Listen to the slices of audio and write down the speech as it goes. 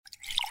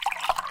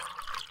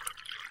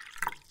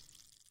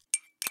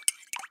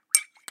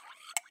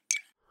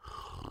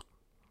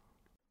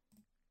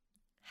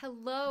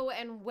Hello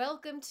and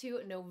welcome to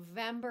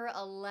November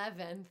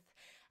 11th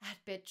at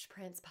Bitch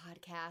Prince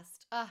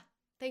Podcast.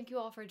 Thank you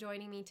all for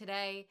joining me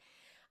today.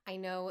 I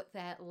know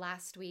that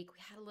last week we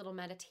had a little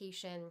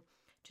meditation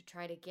to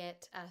try to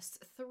get us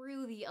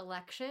through the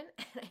election,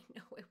 and I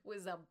know it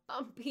was a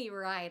bumpy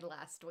ride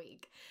last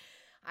week.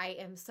 I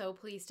am so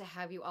pleased to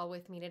have you all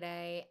with me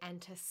today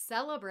and to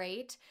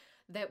celebrate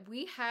that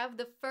we have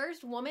the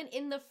first woman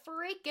in the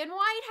freaking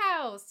White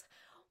House.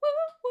 Woo,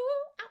 woo,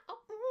 ow, ow,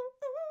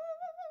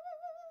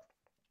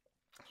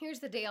 Here's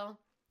the deal.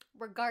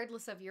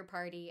 Regardless of your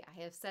party,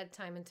 I have said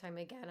time and time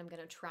again, I'm going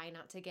to try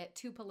not to get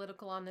too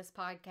political on this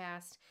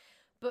podcast,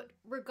 but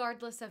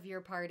regardless of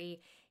your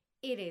party,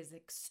 it is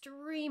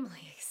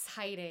extremely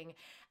exciting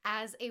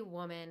as a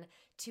woman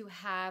to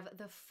have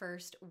the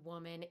first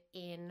woman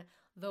in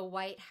the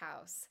White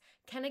House.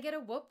 Can I get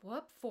a whoop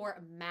whoop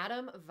for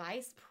Madam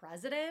Vice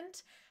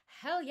President?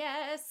 Hell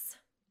yes!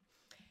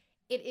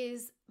 It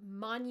is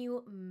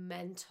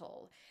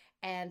monumental.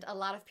 And a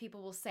lot of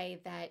people will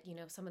say that,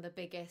 some of the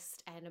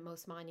biggest and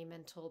most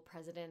monumental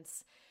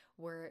presidents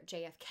were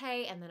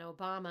JFK and then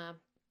Obama.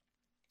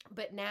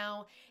 But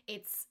now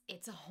it's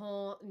a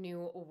whole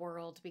new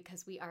world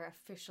because we are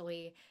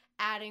officially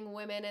adding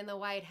women in the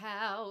White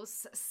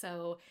House.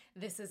 So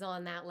this is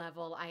on that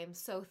level. I am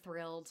so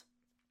thrilled.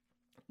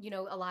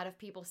 A lot of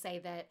people say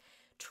that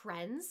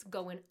trends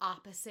go in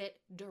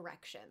opposite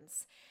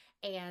directions.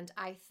 And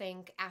I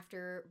think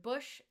after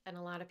Bush and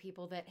a lot of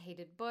people that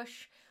hated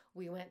Bush,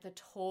 we went the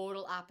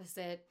total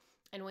opposite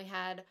and we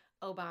had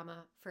Obama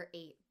for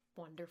 8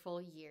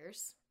 wonderful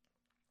years.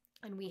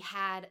 And we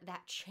had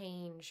that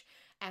change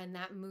and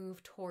that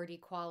move toward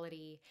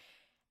equality.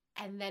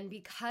 And then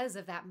because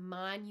of that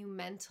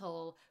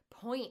monumental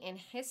point in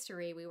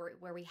history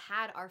where we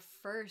had our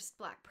first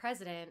Black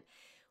president,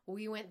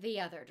 we went the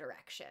other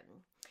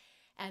direction.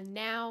 And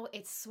now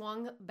it's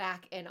swung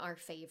back in our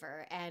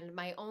favor. And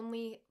my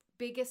only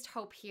biggest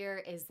hope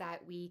here is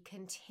that we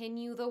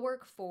continue the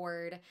work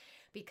forward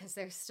because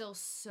there's still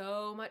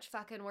so much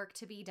fucking work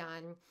to be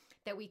done,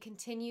 that we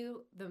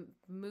continue the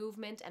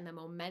movement and the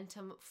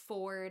momentum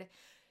forward,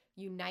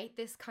 unite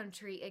this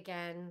country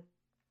again.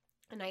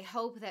 And I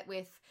hope that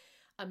with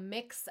a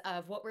mix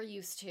of what we're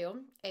used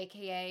to,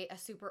 aka a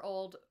super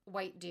old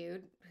white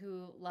dude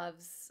who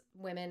loves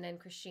women and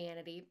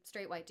Christianity,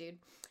 straight white dude,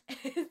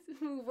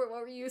 what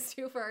we're used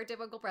to for our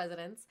typical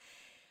presidents,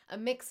 a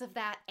mix of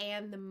that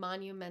and the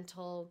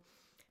monumental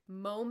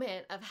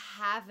moment of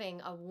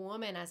having a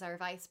woman as our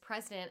vice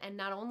president, and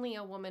not only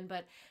a woman,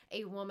 but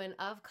a woman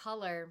of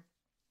color,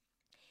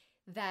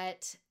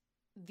 that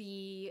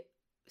the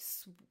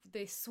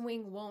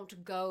swing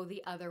won't go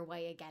the other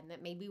way again,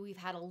 that maybe we've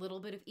had a little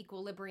bit of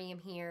equilibrium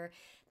here,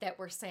 that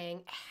we're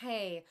saying,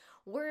 hey,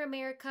 we're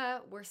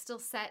America, we're still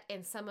set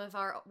in some of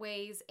our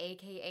ways,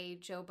 aka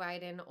Joe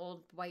Biden,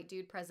 old white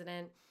dude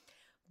president,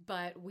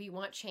 but we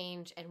want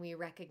change and we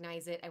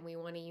recognize it and we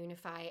want to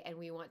unify and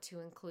we want to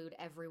include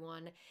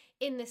everyone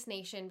in this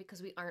nation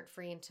because we aren't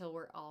free until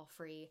we're all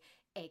free,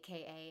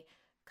 aka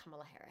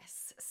Kamala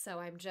Harris. So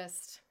I'm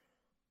just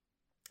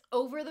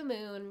over the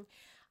moon.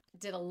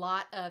 Did a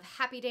lot of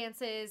happy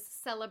dances,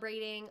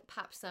 celebrating,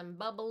 popped some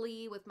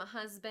bubbly with my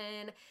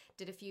husband,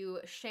 did a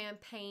few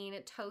champagne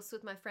toasts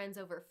with my friends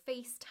over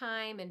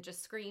FaceTime, and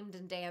just screamed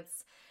and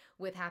danced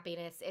with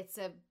happiness. It's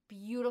a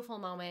beautiful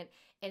moment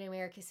in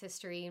America's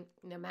history,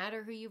 no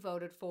matter who you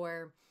voted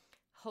for.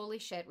 Holy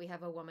shit, we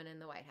have a woman in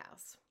the White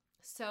House.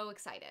 So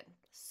excited.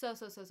 So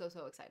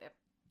excited.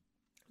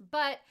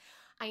 But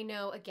I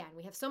know, again,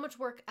 we have so much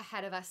work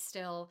ahead of us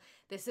still.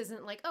 This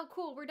isn't like, oh,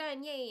 cool, we're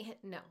done, yay.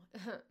 No,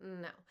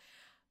 no.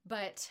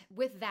 But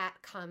with that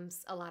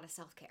comes a lot of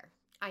self-care.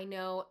 I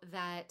know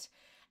that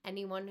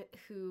anyone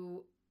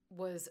who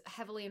was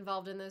heavily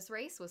involved in this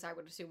race, was I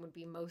would assume would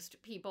be most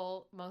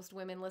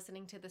women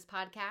listening to this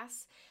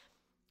podcast,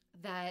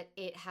 that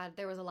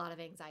there was a lot of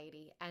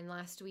anxiety. And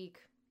last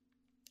week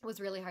was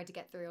really hard to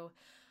get through.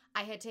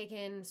 I had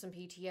taken some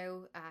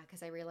PTO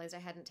because I realized I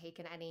hadn't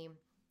taken any.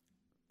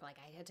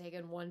 I had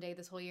taken one day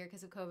this whole year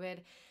because of COVID.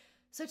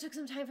 So I took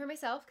some time for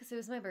myself because it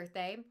was my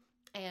birthday.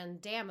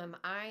 And damn, am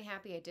I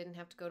happy I didn't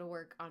have to go to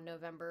work on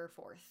November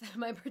 4th.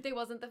 My birthday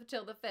wasn't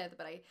till the 5th,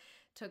 but I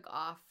took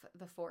off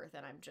the 4th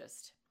and I'm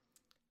just,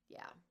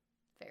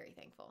 very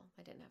thankful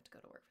I didn't have to go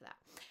to work for that.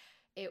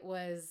 It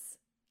was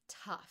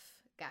tough,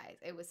 guys.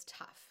 It was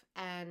tough.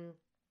 And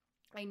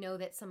I know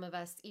that some of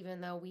us,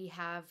 even though we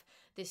have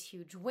this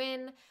huge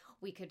win,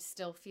 we could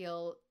still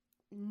feel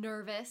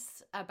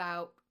nervous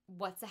about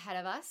what's ahead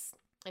of us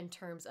in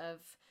terms of,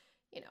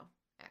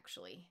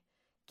 actually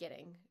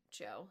getting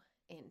Joe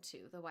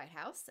into the White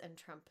House and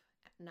Trump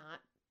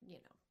not,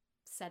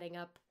 setting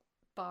up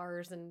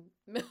bars and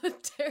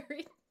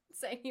military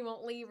saying he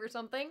won't leave or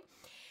something.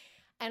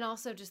 And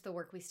also just the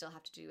work we still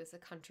have to do as a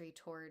country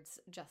towards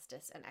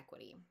justice and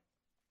equity.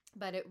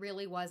 But it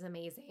really was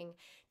amazing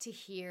to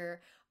hear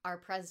our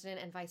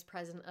president and vice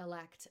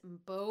president-elect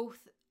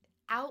both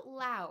out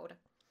loud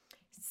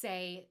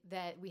say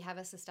that we have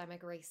a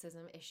systemic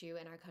racism issue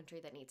in our country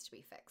that needs to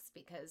be fixed.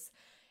 Because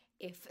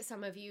if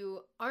some of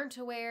you aren't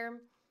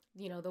aware,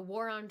 the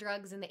war on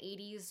drugs in the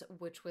 80s,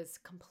 which was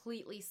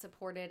completely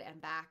supported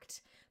and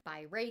backed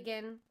by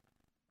Reagan.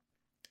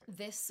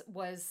 This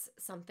was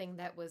something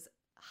that was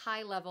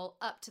high level,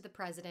 up to the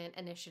president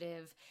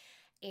initiative,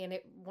 and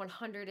it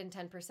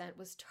 110%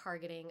 was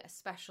targeting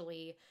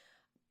especially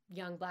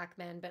young Black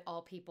men, but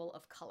all people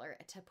of color,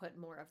 to put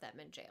more of them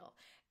in jail.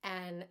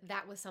 And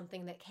that was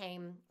something that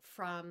came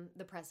from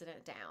the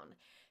president down.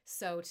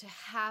 So to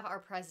have our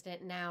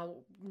president now,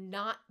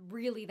 not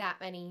really that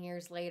many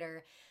years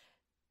later,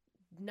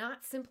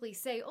 not simply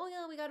say, oh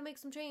yeah, we got to make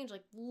some change,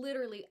 like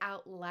literally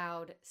out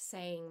loud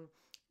saying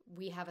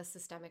we have a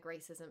systemic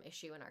racism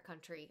issue in our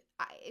country,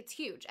 it's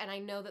huge. And I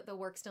know that the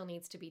work still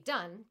needs to be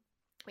done.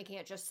 We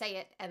can't just say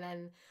it and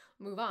then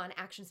move on.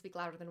 Actions speak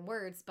louder than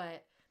words,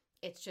 but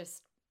it's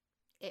just,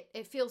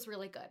 it feels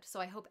really good. So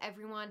I hope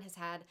everyone has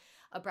had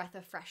a breath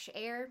of fresh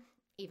air,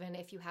 even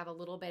if you have a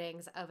little bit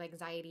of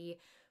anxiety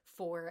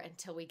for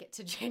until we get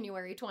to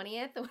January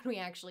 20th when we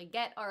actually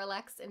get our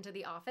elects into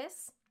the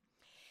office.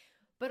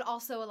 But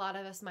also a lot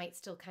of us might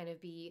still kind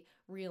of be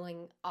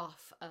reeling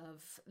off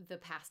of the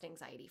past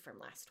anxiety from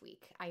last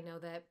week. I know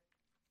that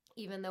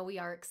even though we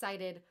are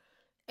excited,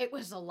 it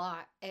was a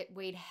lot. It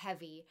weighed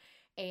heavy,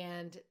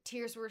 and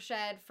tears were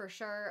shed for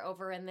sure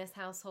over in this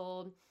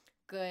household,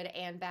 good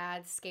and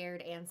bad,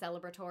 scared and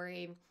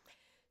celebratory.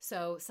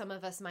 So some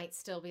of us might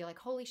still be like,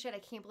 holy shit, I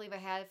can't believe I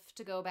have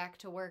to go back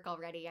to work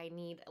already. I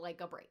need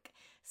like a break.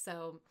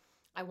 So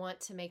I want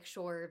to make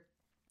sure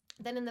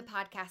then in the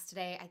podcast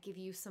today, I give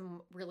you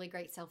some really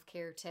great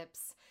self-care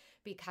tips,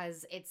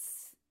 because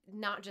it's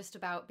not just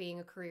about being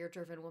a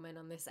career-driven woman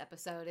on this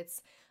episode.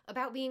 It's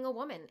about being a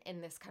woman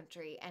in this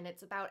country, and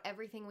it's about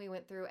everything we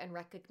went through and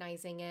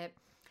recognizing it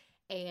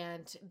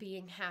and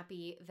being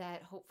happy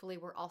that hopefully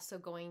we're also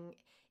going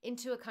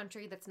into a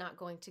country that's not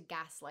going to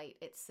gaslight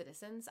its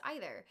citizens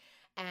either.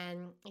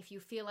 And if you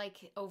feel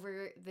like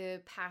over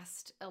the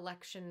past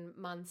election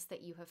months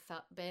that you have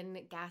been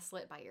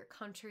gaslit by your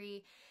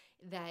country,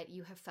 that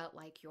you have felt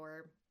like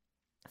your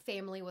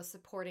family was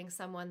supporting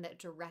someone that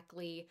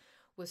directly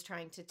was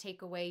trying to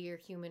take away your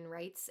human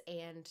rights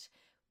and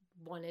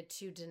wanted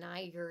to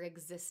deny your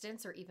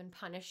existence or even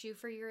punish you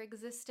for your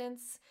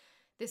existence,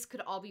 this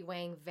could all be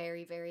weighing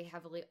very, very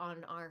heavily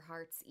on our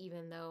hearts,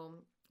 even though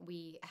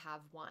we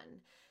have won.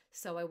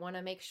 So I want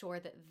to make sure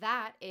that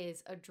that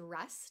is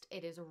addressed,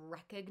 it is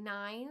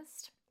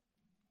recognized.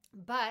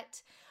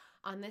 But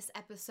on this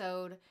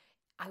episode,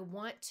 I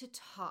want to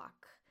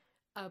talk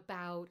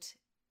about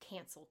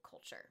cancel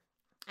culture.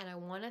 And I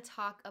want to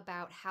talk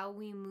about how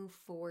we move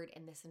forward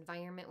in this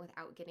environment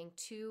without getting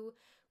too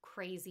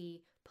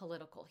crazy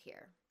political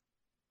here.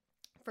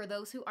 For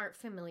those who aren't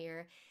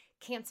familiar,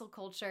 cancel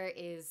culture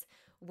is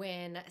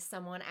when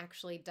someone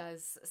actually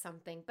does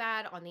something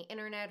bad on the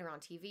internet or on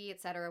TV,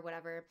 etc.,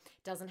 whatever.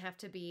 Doesn't have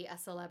to be a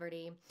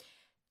celebrity.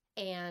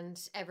 And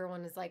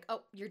everyone is like,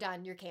 oh, you're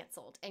done, you're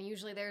canceled. And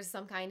usually there's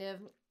some kind of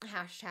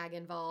hashtag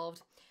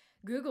involved.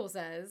 Google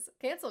says,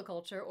 cancel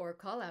culture or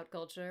call-out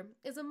culture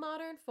is a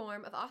modern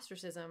form of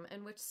ostracism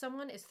in which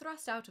someone is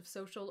thrust out of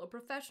social or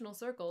professional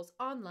circles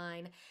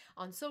online,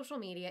 on social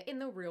media, in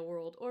the real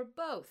world, or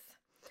both.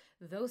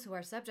 Those who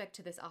are subject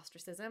to this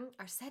ostracism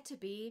are said to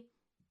be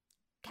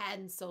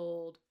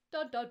cancelled.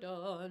 Dun dun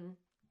dun.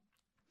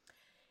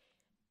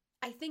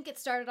 I think it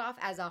started off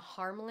as a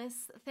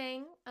harmless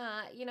thing.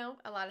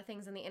 A lot of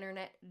things on the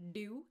internet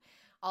do.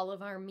 All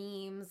of our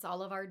memes,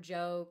 all of our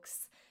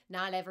jokes.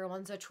 Not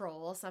everyone's a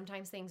troll.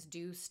 Sometimes things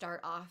do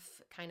start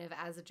off kind of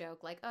as a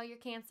joke, like, oh, you're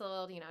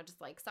canceled,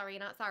 just like, sorry,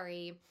 not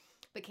sorry.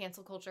 But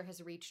cancel culture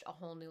has reached a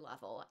whole new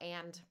level.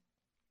 And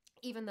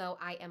even though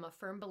I am a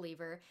firm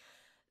believer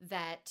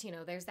that,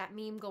 there's that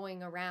meme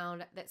going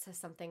around that says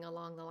something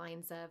along the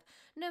lines of,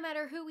 no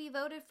matter who we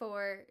voted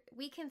for,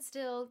 we can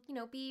still,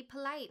 be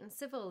polite and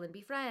civil and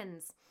be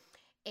friends.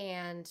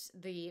 And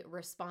the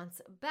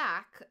response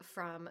back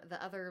from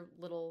the other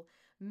little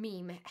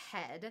meme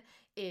head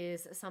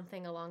is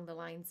something along the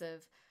lines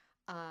of,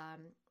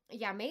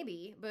 yeah,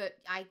 maybe, but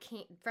I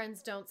can't,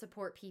 friends don't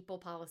support people,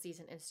 policies,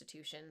 and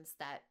institutions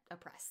that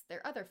oppress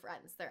their other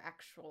friends, their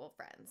actual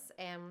friends.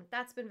 And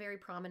that's been very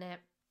prominent.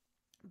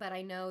 But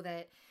I know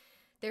that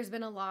there's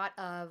been a lot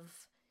of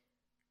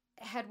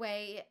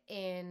headway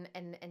in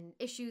and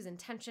issues and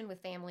tension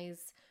with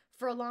families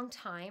for a long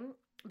time,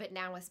 but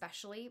now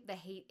especially the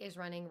hate is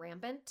running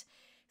rampant.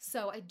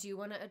 So I do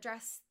want to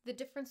address the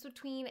difference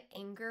between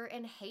anger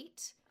and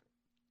hate,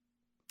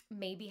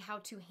 maybe how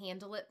to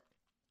handle it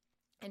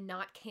and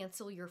not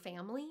cancel your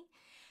family,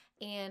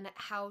 and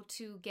how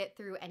to get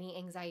through any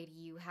anxiety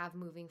you have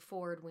moving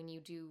forward when you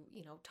do,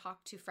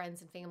 talk to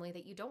friends and family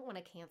that you don't want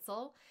to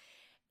cancel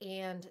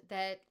and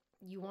that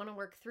you want to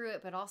work through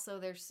it, but also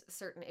there's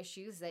certain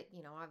issues that,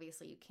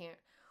 obviously you can't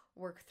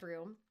work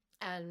through.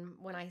 And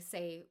when I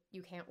say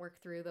you can't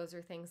work through, those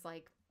are things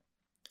like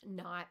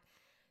not,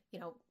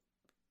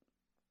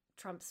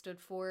 Trump stood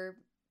for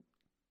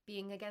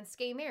being against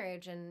gay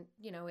marriage, and,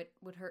 it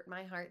would hurt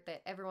my heart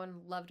that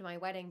everyone loved my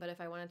wedding, but if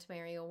I wanted to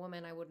marry a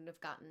woman, I wouldn't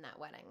have gotten that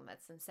wedding.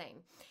 That's insane.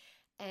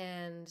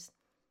 And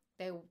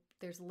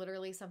there's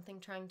literally something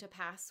trying to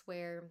pass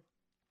where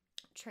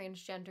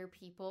transgender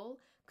people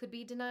could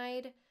be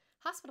denied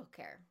hospital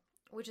care,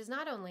 which is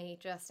not only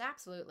just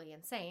absolutely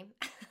insane,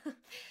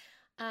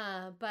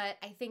 but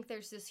I think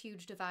there's this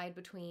huge divide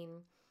between,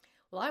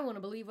 well, I want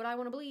to believe what I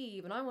want to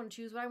believe, and I want to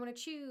choose what I want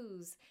to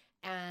choose.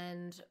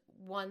 And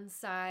one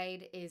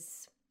side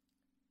is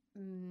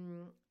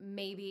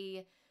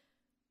maybe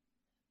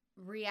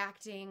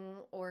reacting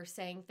or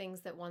saying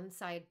things that one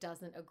side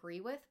doesn't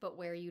agree with, but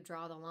where you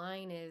draw the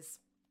line is,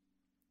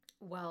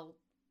 well,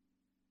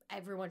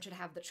 everyone should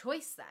have the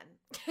choice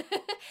then.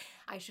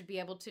 I should be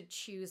able to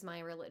choose my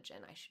religion.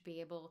 I should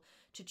be able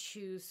to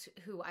choose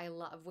who I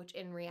love, which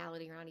in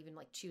reality, you're not even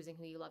like choosing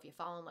who you love. You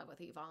fall in love with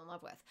who you fall in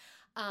love with.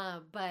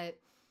 But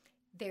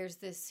there's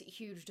this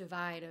huge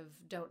divide of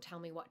don't tell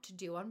me what to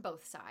do on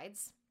both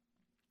sides.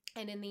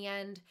 And in the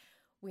end,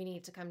 we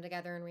need to come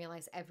together and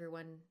realize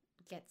everyone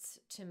gets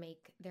to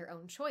make their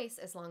own choice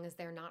as long as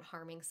they're not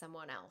harming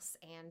someone else.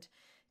 And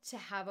to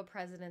have a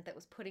president that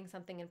was putting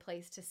something in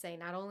place to say,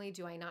 not only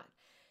do I not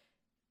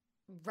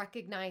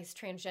recognize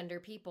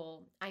transgender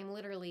people, I'm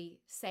literally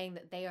saying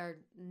that they are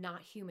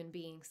not human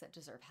beings that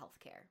deserve health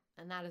care.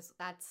 And that's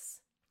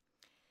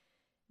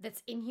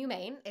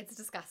inhumane. It's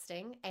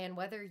disgusting. And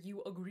whether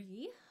you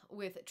agree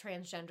with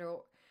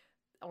transgender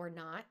or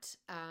not,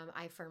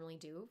 I firmly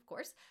do, of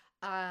course,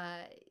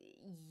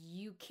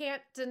 you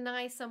can't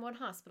deny someone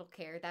hospital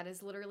care. That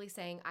is literally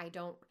saying, I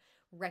don't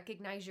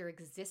recognize your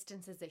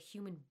existence as a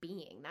human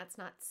being. That's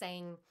not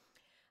saying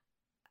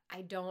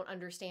I don't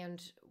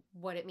understand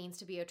what it means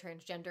to be a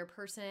transgender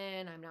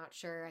person. I'm not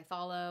sure I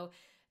follow.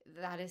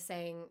 That is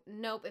saying,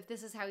 nope, if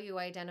this is how you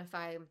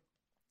identify,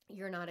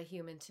 you're not a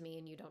human to me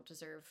and you don't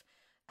deserve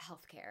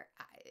healthcare.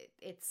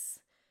 It's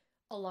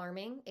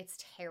alarming. It's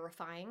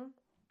terrifying.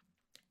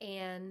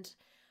 And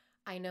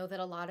I know that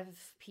a lot of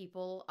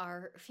people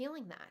are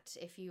feeling that.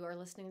 If you are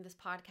listening to this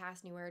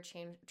podcast and you are a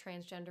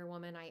transgender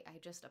woman, I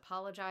just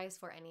apologize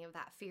for any of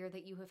that fear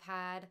that you have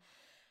had.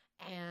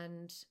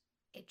 And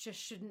it just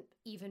shouldn't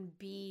even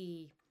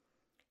be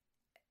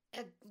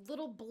a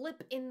little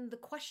blip in the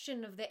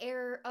question of the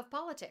air of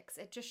politics.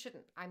 It just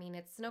shouldn't. I mean,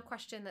 it's no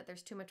question that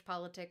there's too much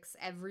politics.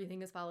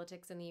 Everything is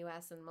politics in the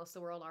US, and most of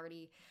the world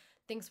already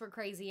thinks we're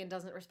crazy and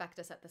doesn't respect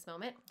us at this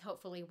moment.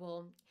 Hopefully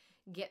we'll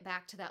get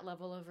back to that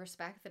level of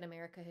respect that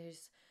America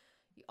has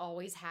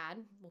always had.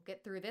 We'll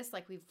get through this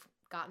like we've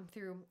gotten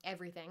through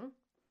everything,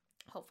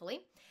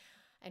 hopefully,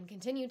 and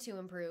continue to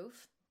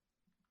improve.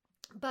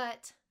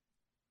 But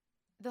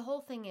the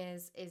whole thing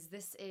is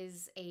this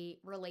is a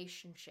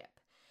relationship.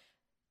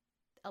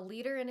 A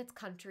leader in its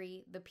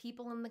country, the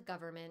people in the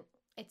government,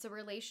 it's a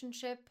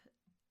relationship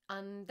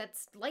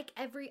that's like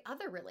every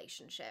other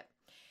relationship.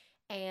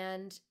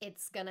 And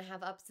it's going to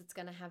have ups, it's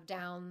going to have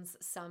downs,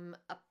 some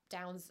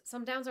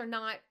downs are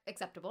not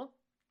acceptable,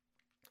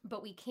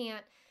 but we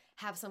can't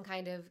have some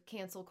kind of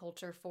cancel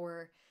culture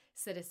for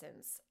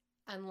citizens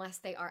unless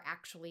they are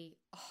actually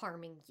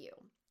harming you.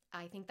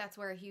 I think that's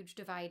where a huge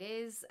divide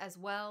is as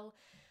well,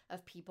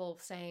 of people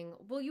saying,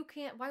 well, you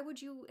can't, why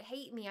would you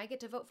hate me? I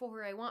get to vote for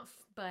who I want.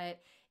 But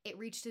it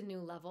reached a new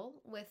level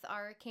with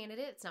our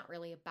candidate. It's not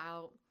really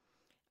about,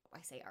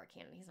 I say our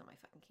candidate, he's not my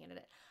fucking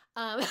candidate.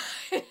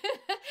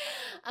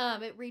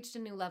 It reached a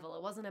new level.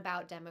 It wasn't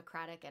about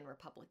Democratic and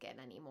Republican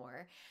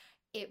anymore.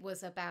 It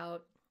was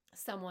about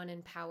someone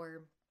in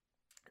power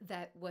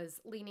that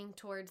was leaning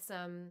towards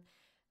some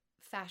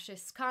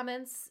fascist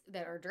comments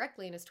that are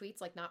directly in his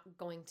tweets, like not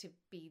going to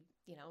be,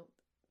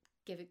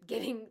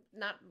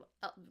 not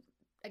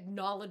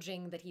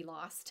acknowledging that he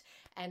lost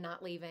and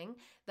not leaving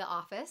the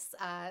office.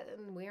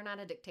 We're not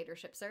a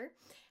dictatorship, sir.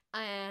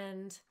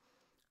 And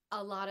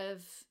a lot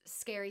of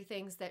scary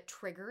things that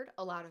triggered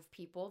a lot of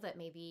people that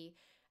maybe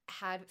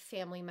had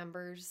family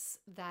members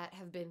that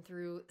have been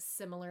through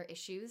similar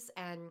issues.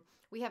 And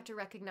we have to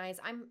recognize,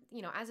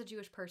 as a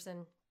Jewish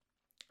person,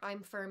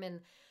 I'm firm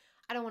in,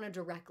 I don't want to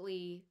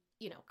directly,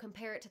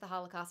 compare it to the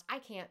Holocaust. I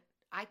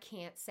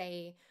can't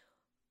say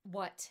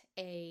what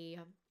a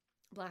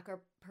Black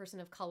or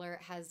person of color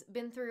has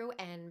been through.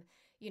 And,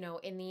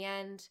 in the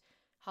end,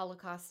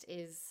 Holocaust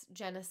is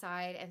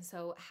genocide. And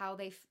so how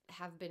they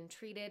have been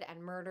treated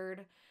and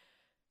murdered,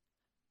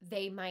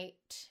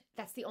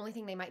 that's the only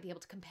thing they might be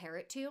able to compare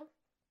it to.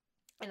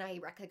 And I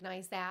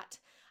recognize that.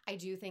 I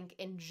do think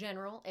in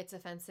general, it's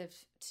offensive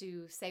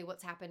to say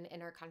what's happened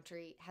in our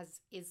country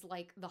is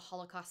like the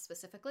Holocaust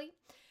specifically.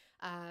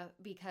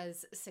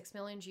 Because 6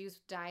 million Jews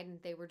died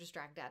and they were just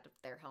dragged out of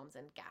their homes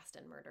and gassed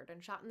and murdered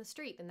and shot in the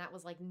street. And that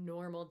was like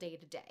normal day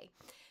to day.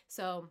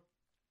 So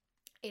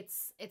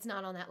it's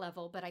not on that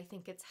level, but I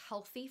think it's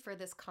healthy for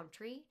this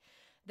country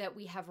that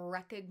we have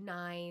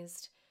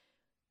recognized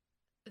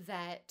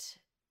that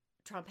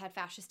Trump had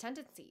fascist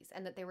tendencies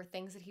and that there were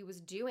things that he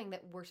was doing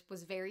that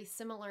was very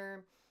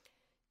similar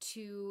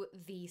to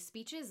the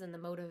speeches and the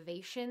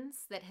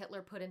motivations that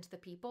Hitler put into the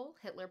people.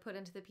 Hitler put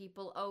into the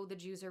people, oh, the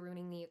Jews are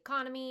ruining the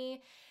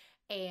economy,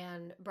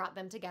 and brought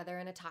them together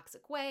in a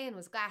toxic way and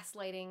was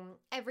gaslighting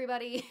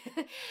everybody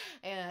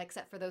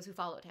except for those who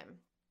followed him.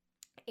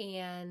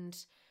 And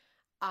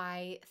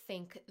I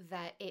think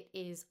that it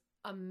is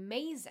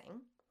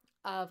amazing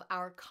of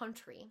our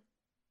country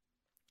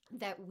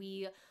that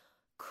we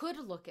could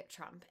look at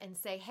Trump and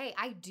say, hey,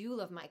 I do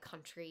love my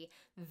country.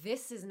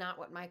 This is not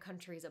what my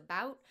country is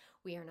about.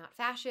 We are not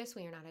fascist.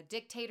 We are not a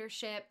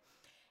dictatorship.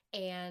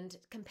 And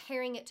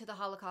comparing it to the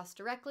Holocaust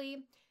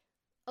directly,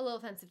 a little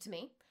offensive to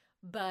me,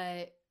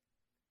 but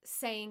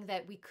saying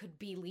that we could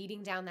be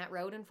leading down that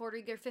road in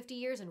 40 or 50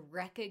 years and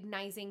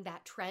recognizing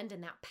that trend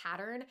and that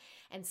pattern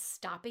and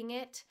stopping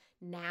it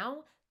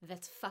now,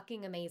 that's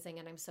fucking amazing.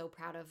 And I'm so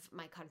proud of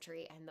my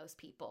country and those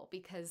people,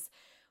 because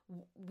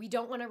we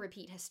don't want to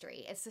repeat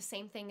history. It's the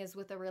same thing as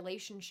with a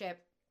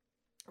relationship,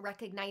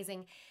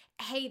 recognizing,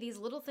 hey, these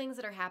little things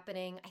that are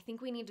happening, I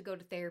think we need to go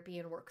to therapy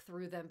and work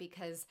through them,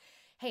 because,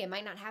 hey, it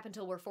might not happen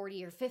till we're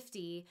 40 or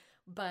 50,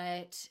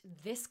 but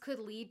this could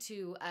lead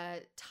to a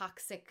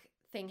toxic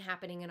thing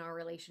happening in our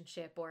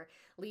relationship, or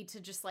lead to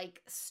just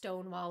like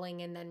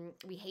stonewalling, and then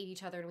we hate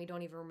each other and we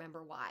don't even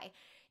remember why.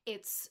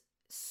 It's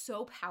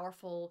so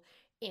powerful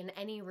in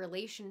any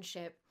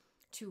relationship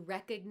to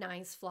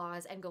recognize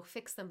flaws and go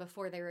fix them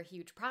before they're a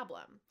huge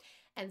problem.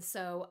 And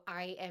so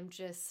I am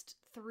just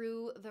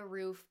through the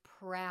roof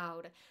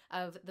proud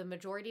of the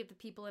majority of the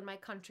people in my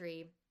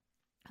country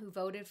who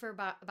voted for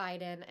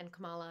Biden and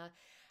Kamala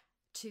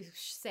to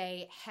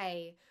say,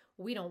 hey,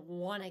 we don't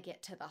want to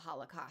get to the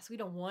Holocaust. We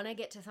don't want to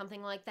get to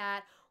something like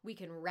that. We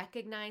can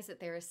recognize that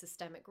there is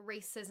systemic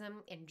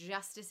racism,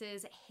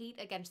 injustices, hate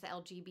against the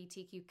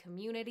LGBTQ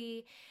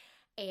community.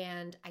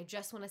 And I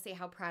just want to say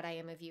how proud I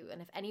am of you.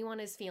 And if anyone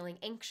is feeling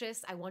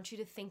anxious, I want you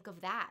to think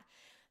of that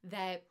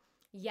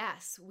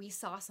yes, we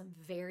saw some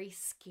very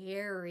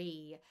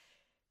scary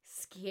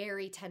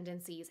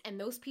tendencies. And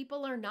those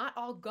people are not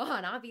all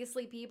gone.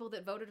 Obviously, people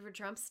that voted for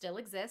Trump still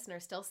exist and are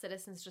still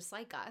citizens just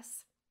like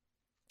us.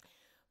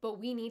 But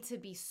we need to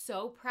be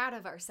so proud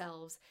of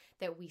ourselves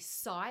that we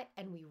saw it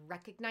and we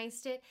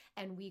recognized it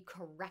and we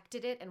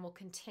corrected it and will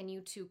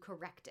continue to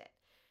correct it.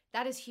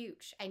 That is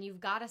huge, and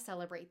you've got to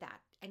celebrate that.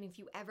 And if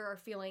you ever are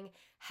feeling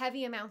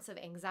heavy amounts of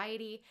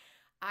anxiety,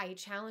 I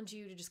challenge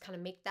you to just kind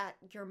of make that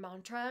your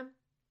mantra,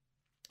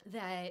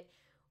 that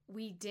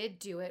we did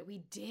do it,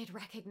 we did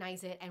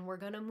recognize it, and we're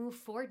going to move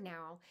forward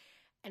now.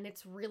 And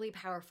it's really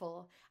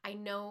powerful. I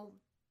know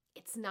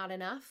it's not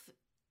enough,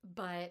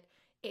 but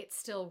it's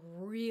still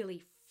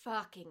really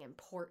fucking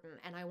important.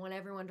 And I want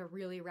everyone to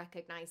really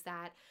recognize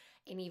that.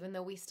 And even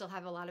though we still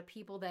have a lot of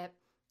people that,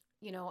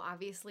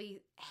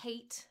 obviously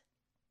hate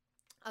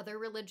other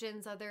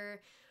religions,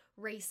 other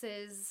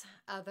races,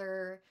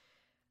 other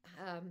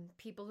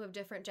people who have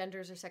different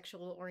genders or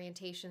sexual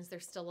orientations,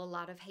 there's still a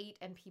lot of hate,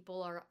 and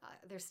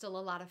there's still a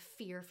lot of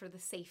fear for the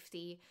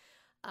safety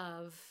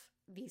of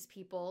these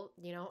people,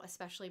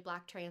 especially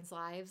Black trans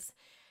lives.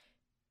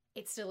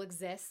 It still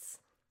exists.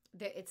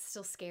 It's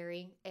still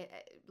scary,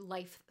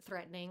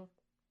 life-threatening.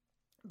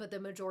 But the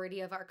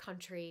majority of our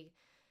country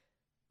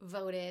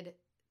voted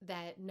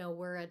that, no,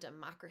 we're a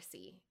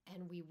democracy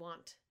and we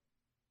want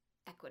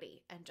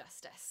equity and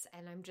justice.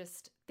 And I'm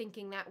just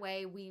thinking that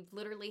way. We've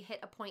literally hit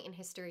a point in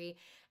history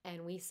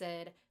and we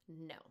said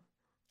no.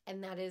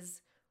 And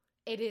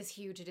it is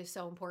huge. It is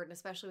so important,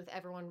 especially with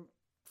everyone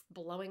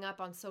blowing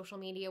up on social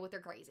media with their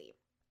crazy.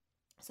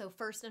 So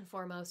first and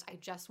foremost, I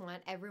just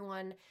want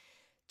everyone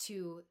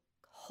to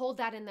hold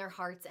that in their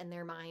hearts and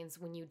their minds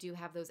when you do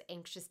have those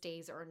anxious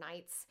days or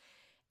nights,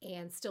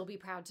 and still be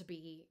proud to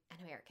be an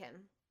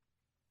American.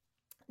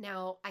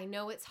 Now, I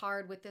know it's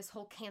hard with this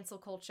whole cancel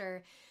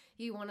culture.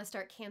 You want to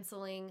start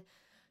canceling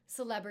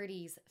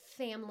celebrities,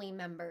 family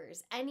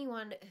members,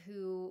 anyone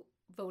who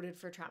voted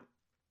for Trump.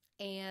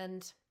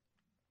 And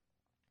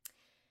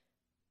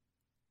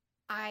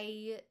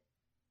I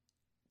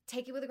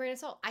take it with a grain of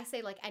salt. I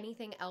say, like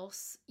anything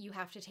else, you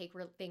have to take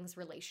things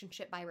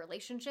relationship by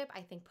relationship.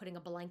 I think putting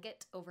a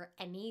blanket over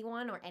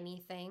anyone or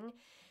anything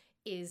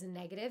is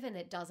negative, and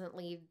it doesn't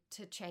lead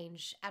to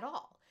change at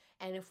all.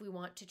 And if we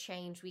want to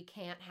change, we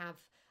can't have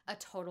a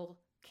total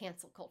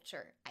cancel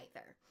culture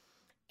either.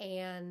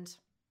 And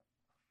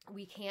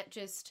we can't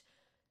just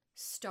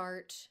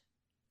start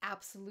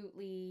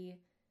absolutely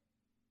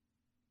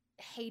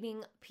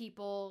hating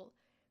people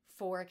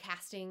for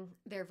casting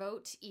their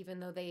vote, even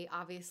though they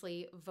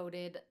obviously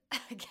voted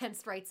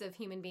against rights of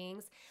human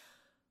beings.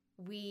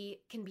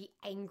 We can be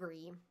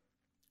angry,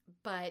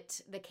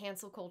 but the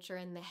cancel culture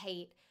and the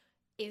hate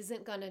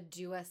isn't going to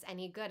do us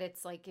any good.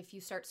 It's like if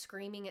you start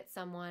screaming at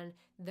someone,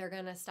 they're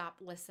going to stop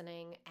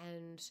listening.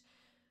 And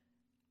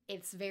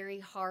it's very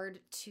hard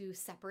to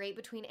separate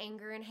between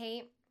anger and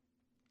hate.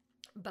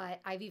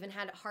 But I've even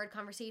had hard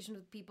conversations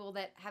with people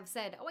that have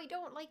said, oh, I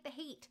don't like the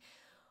hate.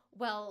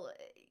 Well,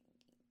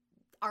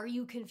 are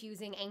you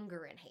confusing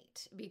anger and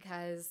hate?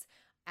 Because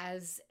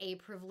as a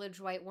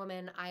privileged white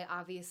woman, I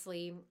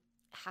obviously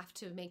have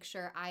to make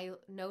sure I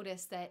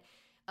notice that,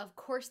 of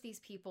course, these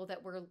people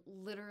that were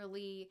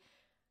literally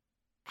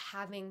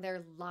having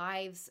their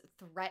lives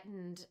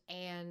threatened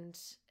and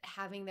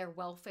having their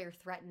welfare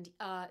threatened,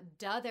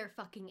 they're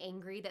fucking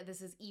angry that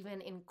this is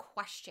even in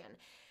question.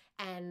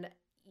 And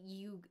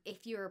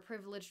if you're a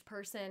privileged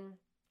person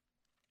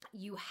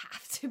You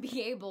have to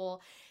be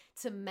able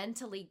to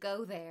mentally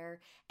go there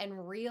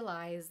and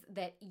realize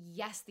that,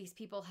 yes, these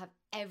people have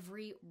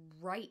every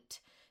right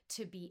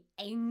to be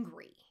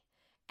angry.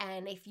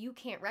 And if you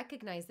can't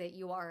recognize that,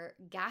 you are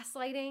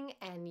gaslighting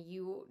and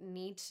you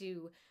need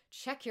to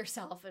check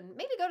yourself and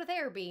maybe go to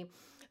therapy.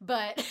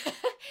 But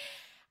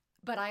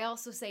but I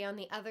also say on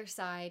the other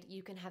side,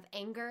 you can have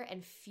anger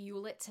and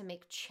fuel it to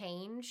make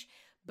change.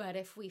 But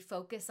if we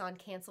focus on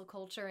cancel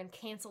culture and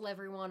cancel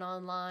everyone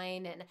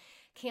online and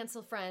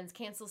cancel friends,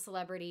 cancel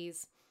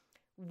celebrities,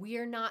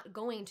 we're not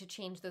going to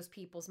change those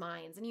people's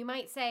minds. And you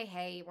might say,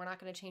 hey, we're not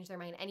going to change their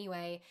mind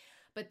anyway.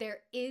 But there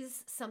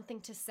is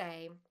something to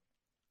say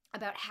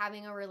about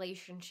having a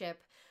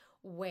relationship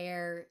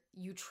where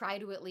you try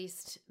to at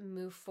least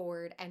move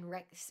forward and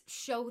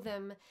show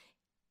them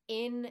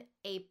in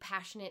a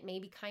passionate,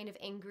 maybe kind of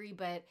angry,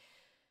 but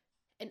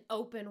an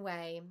open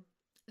way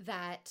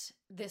that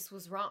this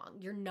was wrong.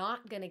 You're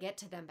not going to get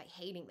to them by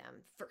hating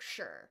them, for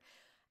sure.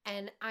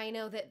 And I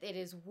know that it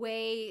is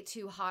way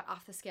too hot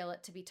off the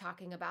skillet to be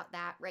talking about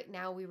that. Right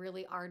now, we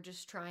really are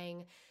just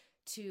trying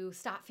to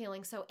stop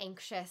feeling so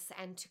anxious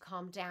and to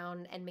calm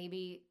down and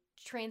maybe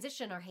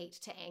transition our hate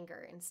to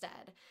anger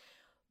instead.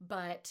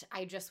 But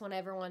I just want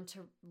everyone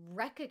to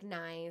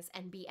recognize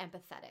and be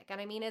empathetic. And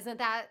I mean, isn't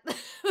that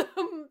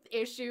the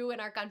issue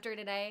in our country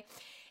today?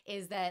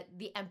 Is that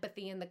the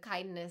empathy and the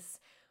kindness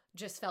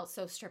just felt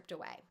so stripped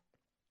away,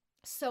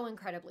 so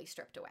incredibly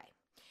stripped away.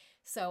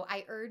 So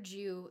I urge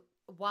you,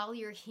 while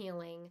you're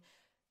healing,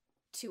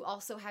 to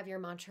also have your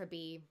mantra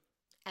be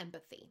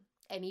empathy.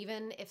 And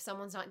even if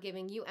someone's not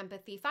giving you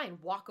empathy, fine,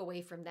 walk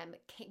away from them.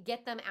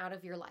 Get them out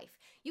of your life.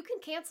 You can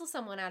cancel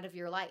someone out of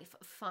your life,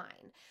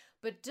 fine.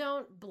 But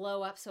don't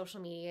blow up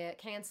social media,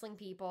 canceling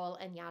people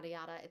and yada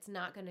yada. It's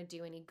not going to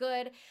do any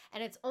good.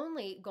 And it's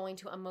only going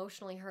to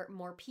emotionally hurt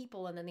more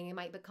people, and then they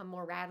might become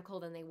more radical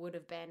than they would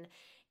have been.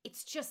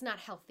 It's just not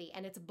healthy.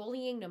 And it's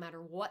bullying no matter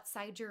what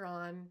side you're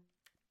on.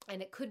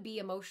 And it could be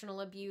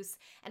emotional abuse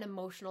and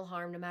emotional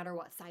harm no matter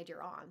what side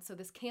you're on. So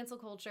this cancel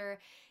culture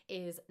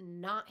is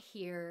not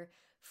here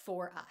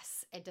for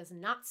us. It does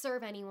not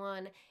serve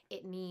anyone.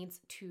 It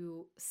needs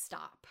to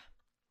stop.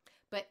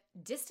 But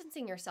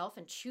distancing yourself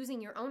and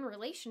choosing your own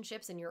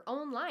relationships in your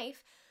own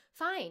life,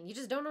 fine. You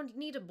just don't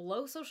need to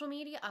blow social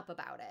media up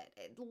about it.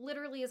 It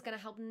literally is going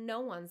to help no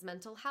one's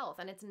mental health,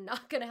 and it's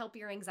not going to help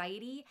your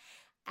anxiety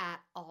at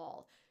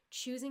all.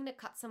 Choosing to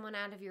cut someone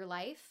out of your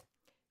life,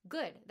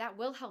 good. That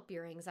will help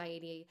your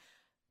anxiety.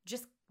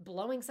 Just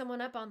blowing someone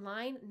up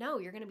online, no,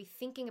 you're going to be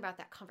thinking about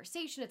that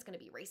conversation. It's going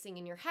to be racing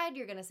in your head.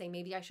 You're going to say,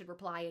 maybe I should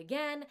reply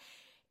again.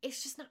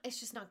 It's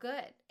just not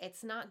good.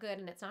 It's not good,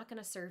 and it's not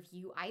going to serve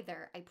you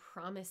either. I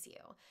promise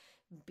you.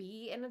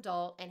 Be an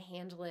adult and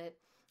handle it.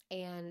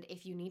 And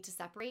if you need to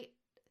separate,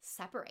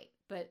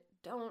 but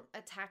don't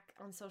attack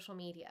on social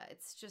media.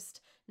 It's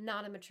just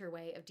not a mature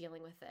way of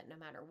dealing with it, no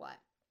matter what.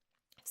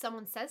 If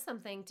someone says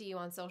something to you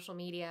on social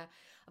media,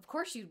 of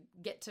course you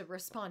get to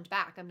respond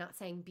back. I'm not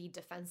saying be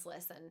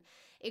defenseless and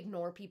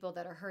ignore people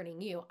that are hurting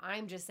you.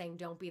 I'm just saying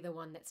don't be the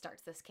one that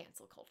starts this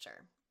cancel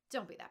culture.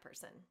 Don't be that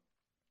person.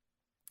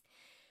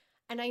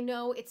 And I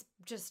know it's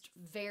just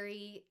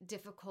very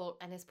difficult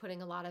and is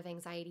putting a lot of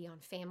anxiety on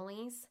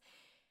families.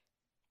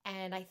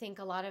 And I think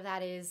a lot of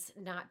that is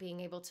not being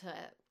able to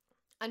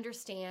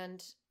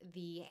understand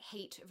the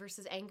hate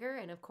versus anger.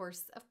 And of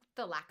course,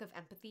 the lack of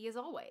empathy as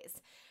always.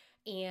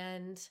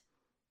 And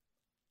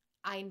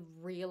I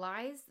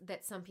realize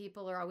that some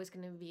people are always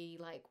going to be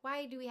like,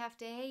 why do we have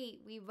to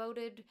hate? We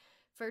voted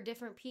for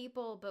different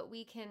people, but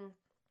we can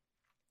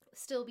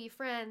still be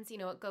friends. You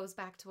know, it goes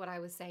back to what I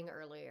was saying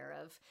earlier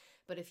of,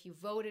 but if you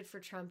voted for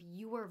Trump,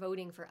 you are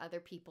voting for other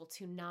people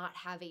to not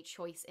have a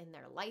choice in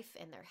their life,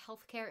 in their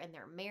healthcare, in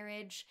their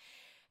marriage,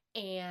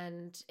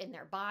 and in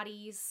their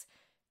bodies.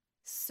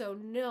 So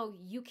no,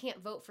 you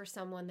can't vote for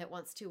someone that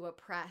wants to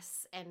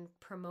oppress and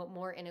promote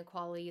more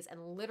inequalities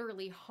and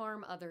literally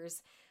harm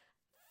others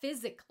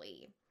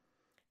physically,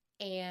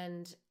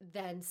 and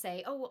then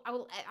say, oh,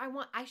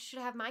 I should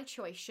have my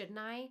choice, shouldn't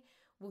I?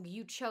 Well,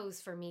 you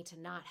chose for me to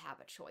not have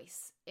a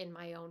choice in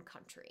my own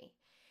country.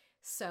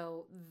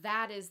 So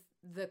that is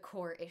the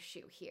core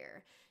issue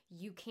here.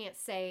 You can't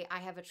say I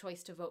have a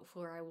choice to vote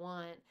for who I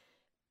want,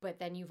 but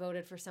then you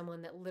voted for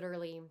someone that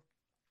literally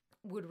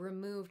would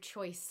remove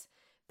choice,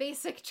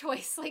 basic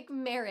choice like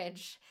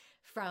marriage,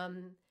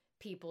 from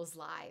people's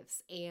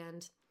lives.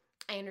 And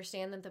I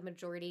understand that the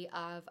majority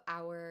of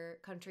our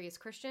country is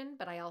Christian,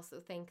 but I also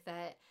think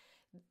that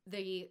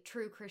the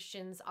true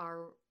Christians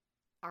are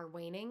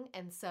waning.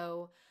 And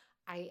so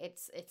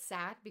it's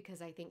sad,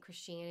 because I think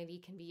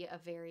Christianity can be a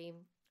very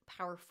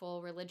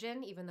powerful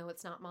religion, even though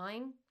it's not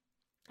mine.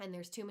 And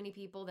there's too many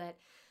people that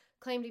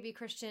claim to be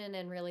Christian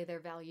and really their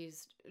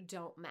values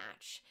don't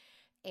match.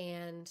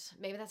 And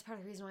maybe that's part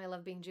of the reason why I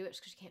love being Jewish,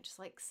 because you can't just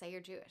like say you're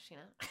Jewish, you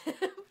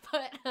know.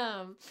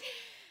 But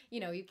you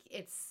know,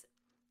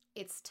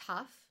 it's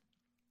tough,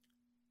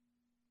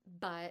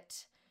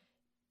 but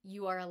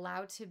you are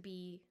allowed to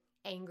be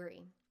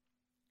angry.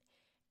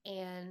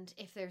 And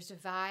if there's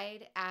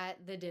divide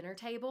at the dinner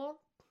table,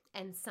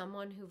 and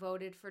someone who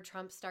voted for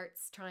Trump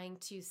starts trying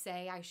to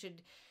say I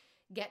should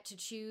get to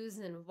choose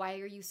and why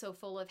are you so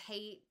full of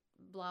hate,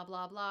 blah,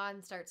 blah, blah,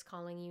 and starts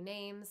calling you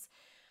names,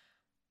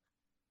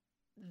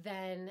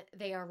 then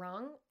they are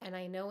wrong. And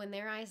I know in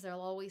their eyes, they'll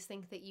always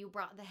think that you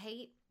brought the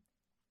hate,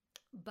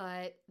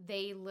 but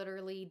they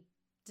literally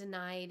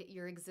denied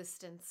your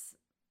existence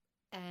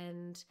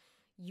and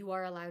you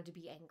are allowed to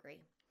be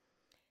angry.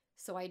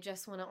 So I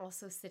just want to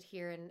also sit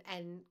here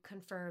and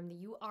confirm that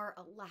you are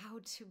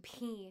allowed to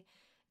be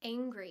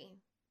angry.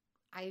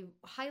 I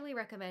highly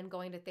recommend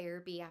going to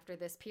therapy after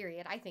this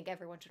period. I think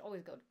everyone should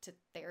always go to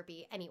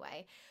therapy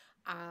anyway.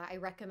 I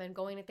recommend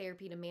going to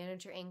therapy to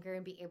manage your anger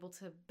and be able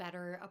to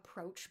better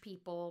approach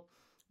people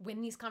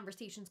when these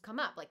conversations come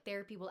up. Like,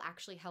 therapy will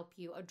actually help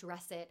you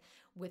address it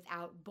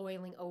without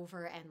boiling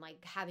over and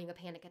like having a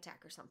panic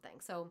attack or something.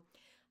 So,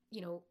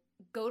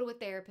 go to a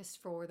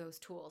therapist for those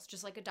tools.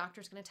 Just like a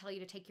doctor's going to tell you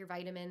to take your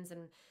vitamins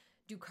and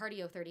do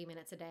cardio 30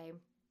 minutes a day,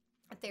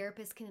 a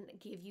therapist can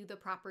give you the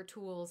proper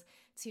tools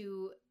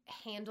to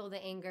handle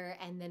the anger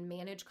and then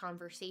manage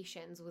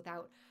conversations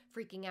without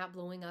freaking out,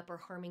 blowing up, or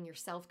harming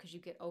yourself because you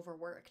get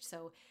overworked.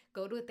 So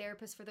go to a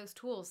therapist for those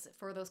tools,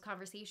 for those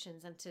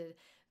conversations, and to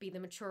be the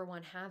mature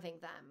one having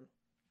them.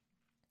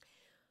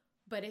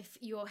 But if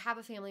you have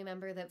a family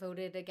member that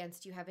voted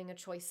against you having a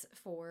choice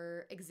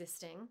for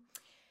existing,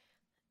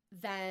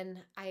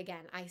 then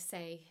I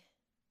say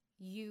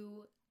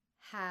you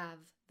have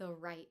the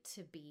right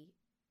to be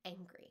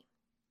angry.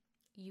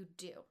 You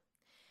do.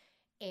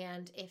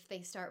 And if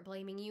they start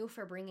blaming you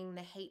for bringing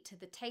the hate to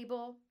the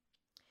table,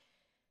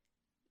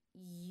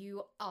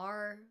 you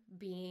are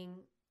being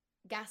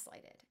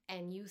gaslighted.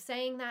 And you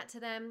saying that to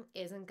them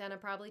isn't going to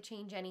probably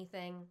change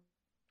anything.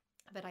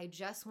 But I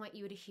just want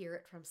you to hear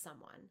it from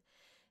someone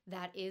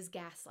that is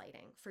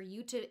gaslighting. For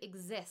you to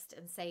exist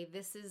and say,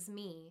 this is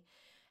me,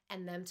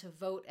 and them to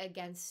vote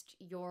against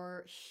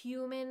your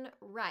human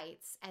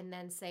rights and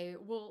then say,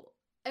 well,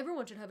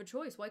 everyone should have a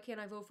choice. Why can't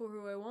I vote for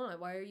who I want?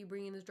 Why are you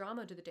bringing this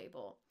drama to the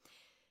table?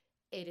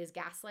 It is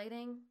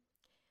gaslighting,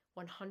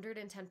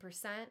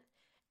 110%.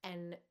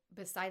 And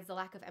besides the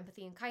lack of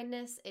empathy and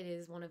kindness, it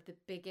is one of the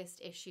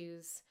biggest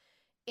issues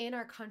in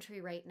our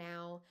country right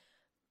now.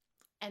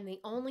 And the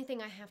only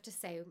thing I have to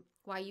say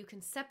why you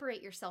can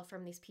separate yourself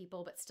from these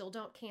people but still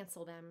don't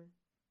cancel them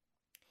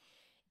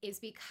is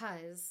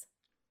because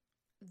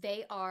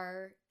they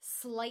are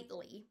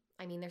slightly,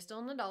 they're still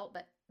an adult,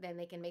 but then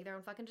they can make their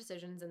own fucking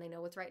decisions and they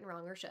know what's right and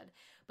wrong, or should,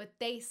 but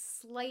they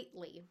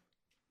slightly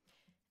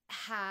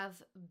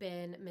have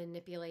been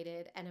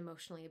manipulated and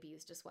emotionally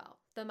abused as well.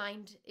 The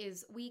mind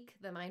is weak.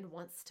 The mind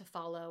wants to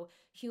follow.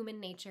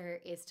 Human nature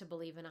is to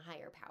believe in a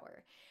higher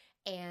power.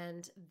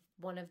 And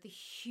one of the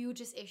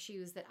hugest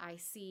issues that I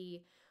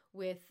see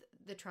with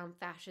the Trump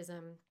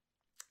fascism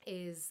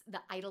is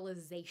the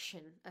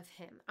idolization of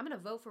him. I'm going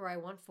to vote for who I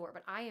want for,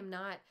 but I am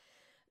not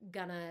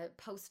gonna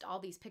post all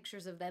these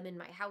pictures of them in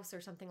my house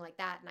or something like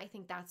that. And I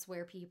think that's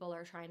where people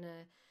are trying to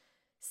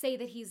say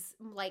that he's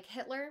like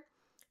Hitler,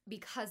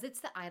 because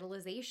it's the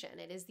idolization.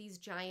 It is these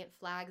giant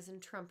flags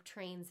and Trump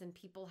trains and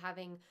people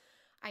having,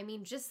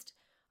 just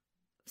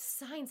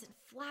signs and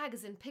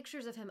flags and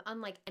pictures of him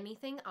unlike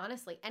anything,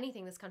 honestly,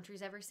 anything this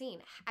country's ever seen.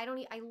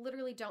 I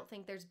literally don't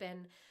think there's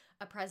been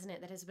a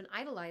president that has been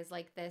idolized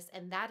like this.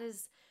 And that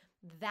is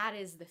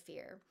the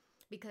fear.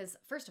 Because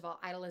first of all,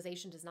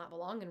 idolization does not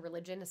belong in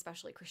religion,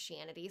 especially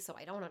Christianity, so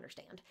I don't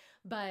understand.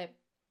 But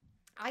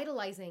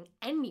idolizing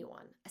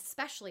anyone,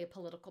 especially a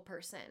political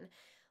person,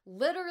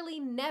 literally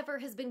never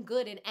has been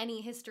good in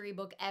any history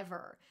book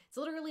ever. It's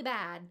literally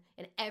bad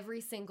in every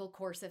single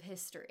course of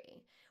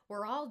history.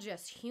 We're all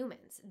just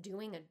humans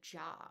doing a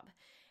job.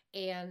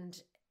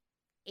 And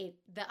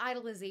the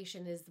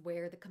idolization is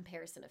where the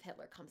comparison of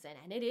Hitler comes in.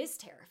 And it is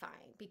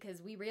terrifying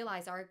because we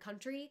realize our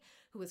country,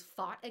 who has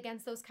fought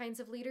against those kinds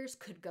of leaders,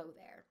 could go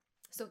there.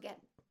 So again,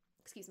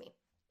 excuse me,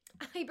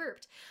 I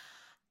burped.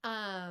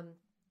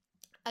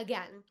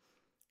 Again,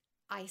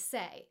 I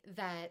say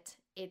that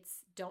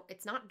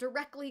it's not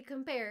directly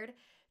compared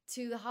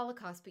to the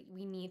Holocaust, but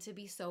we need to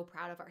be so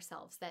proud of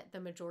ourselves that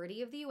the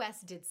majority of the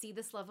US did see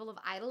this level of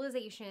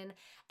idolization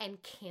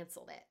and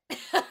canceled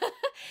it.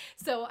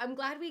 So I'm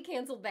glad we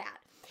canceled that.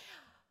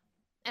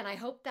 And I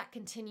hope that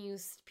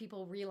continues.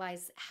 People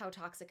realize how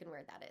toxic and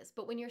weird that is.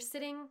 But when you're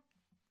sitting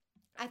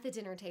at the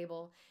dinner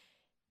table,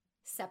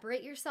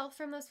 separate yourself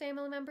from those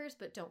family members,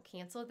 but don't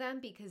cancel them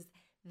because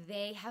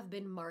they have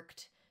been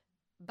marked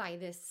by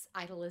this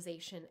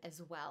idolization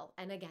as well.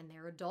 And again,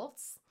 they're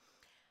adults.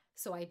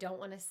 So I don't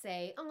want to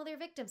say, oh, they're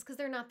victims, because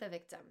they're not the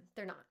victim.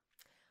 They're not.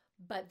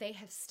 But they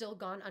have still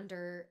gone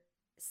under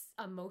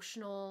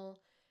emotional,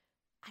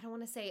 I don't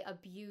want to say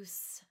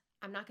abuse.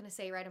 I'm not going to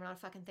say, right, I'm not a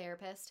fucking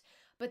therapist,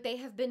 but they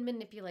have been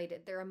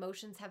manipulated. Their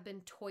emotions have been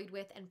toyed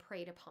with and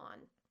preyed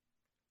upon.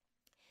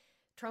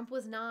 Trump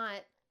was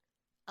not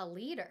a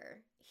leader.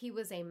 He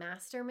was a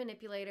master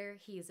manipulator.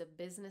 He is a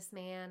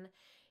businessman.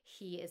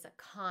 He is a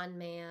con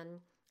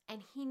man.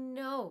 And he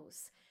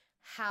knows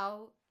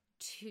how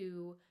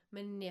to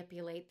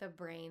manipulate the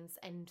brains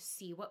and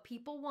see what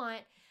people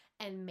want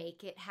and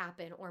make it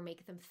happen or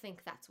make them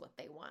think that's what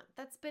they want.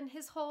 That's been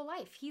his whole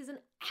life. He's an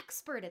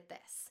expert at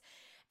this.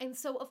 And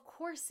so, of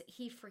course,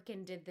 he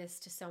freaking did this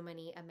to so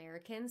many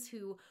Americans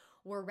who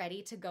were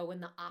ready to go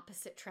in the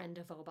opposite trend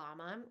of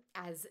Obama,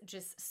 as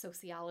just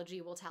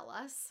sociology will tell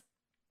us.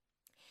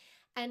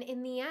 And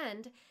in the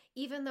end,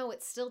 even though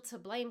it's still to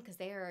blame because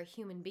they are a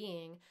human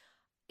being,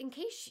 in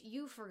case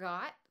you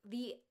forgot,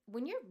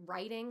 when you're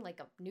writing like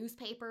a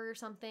newspaper or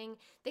something,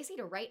 they say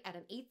to write at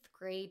an 8th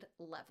grade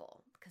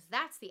level because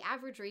that's the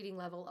average reading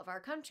level of our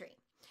country,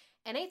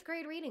 an 8th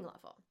grade reading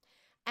level.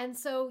 And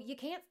so you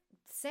can't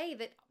say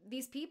that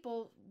these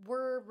people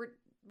were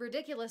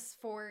ridiculous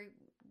for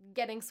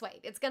getting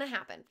swayed. It's going to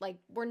happen. Like,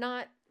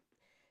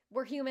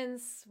 we're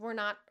humans. We're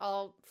not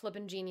all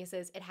flippin'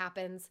 geniuses. It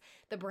happens.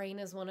 The brain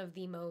is one of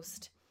the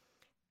most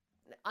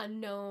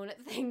unknown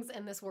things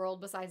in this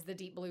world besides the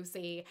deep blue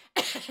sea.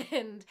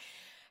 And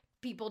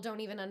people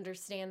don't even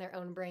understand their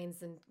own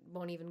brains and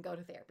won't even go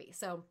to therapy.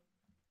 So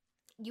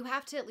you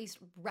have to at least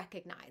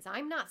recognize.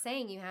 I'm not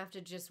saying you have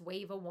to just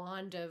wave a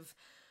wand of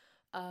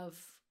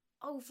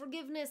oh,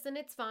 forgiveness and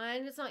it's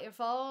fine, it's not your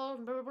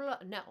fault, blah, blah, blah.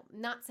 No,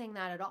 not saying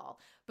that at all.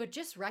 But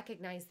just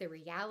recognize the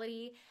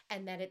reality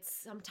and that it's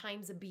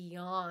sometimes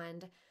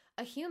beyond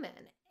a human.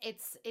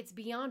 It's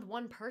beyond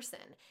one person.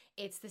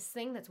 It's this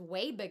thing that's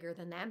way bigger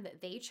than them that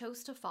they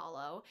chose to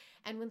follow.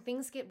 And when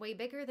things get way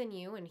bigger than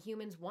you and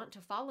humans want to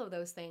follow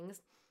those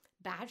things,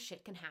 bad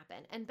shit can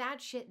happen. And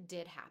bad shit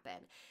did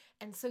happen.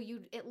 And so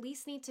you at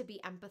least need to be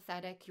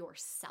empathetic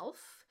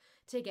yourself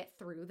to get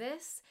through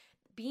this.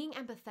 Being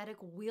empathetic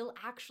will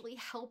actually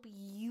help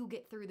you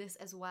get through this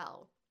as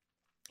well.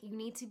 You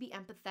need to be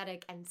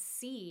empathetic and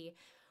see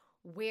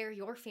where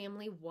your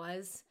family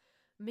was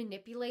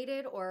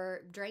manipulated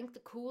or drank the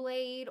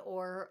Kool-Aid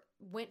or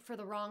went for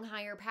the wrong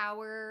higher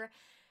power,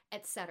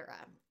 etc.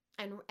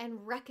 And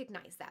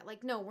recognize that.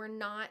 Like, no, we're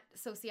not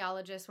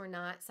sociologists, we're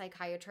not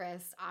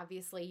psychiatrists.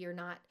 Obviously,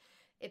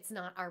 it's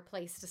not our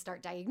place to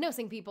start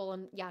diagnosing people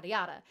and yada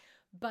yada.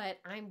 But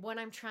what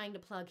I'm trying to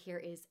plug here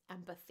is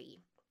empathy.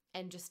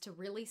 And just to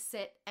really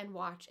sit and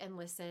watch and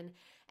listen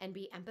and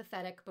be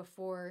empathetic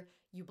before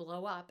you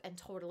blow up and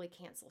totally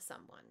cancel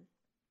someone.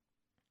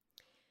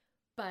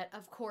 But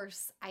of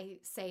course, I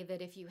say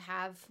that if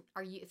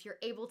you're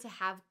able to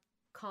have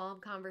calm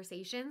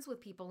conversations with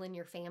people in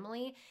your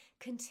family,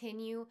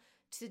 continue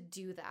to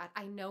do that.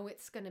 I know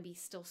it's going to be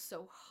still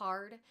so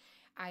hard.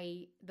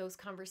 Those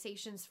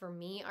conversations for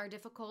me are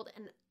difficult,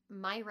 and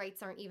my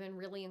rights aren't even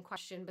really in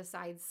question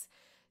besides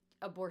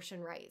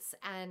abortion rights.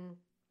 And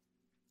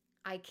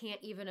I can't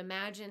even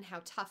imagine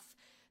how tough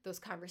those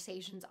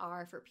conversations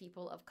are for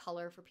people of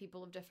color, for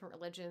people of different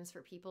religions,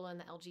 for people in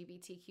the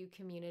LGBTQ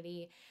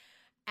community.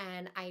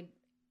 And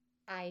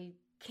I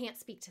can't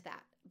speak to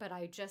that, but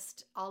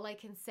all I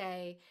can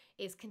say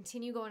is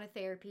continue going to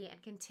therapy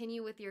and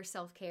continue with your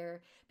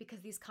self-care,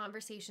 because these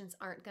conversations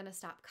aren't going to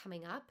stop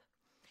coming up.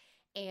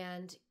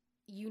 And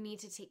you need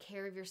to take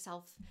care of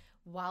yourself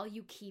while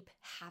you keep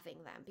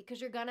having them,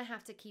 because you're going to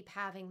have to keep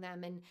having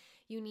them, and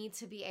you need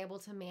to be able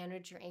to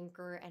manage your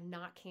anger and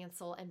not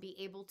cancel, and be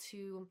able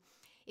to,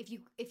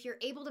 if you're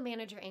able to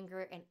manage your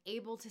anger and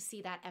able to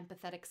see that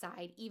empathetic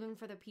side, even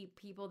for the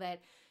people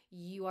that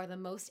you are the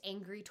most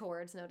angry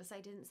towards, notice I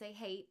didn't say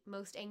hate,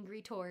 most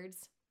angry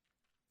towards,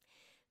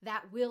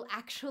 that will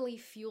actually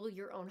fuel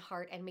your own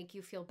heart and make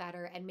you feel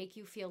better and make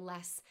you feel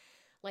less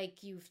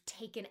like you've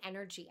taken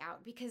energy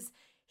out. Because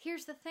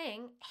here's the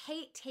thing,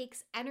 hate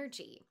takes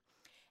energy.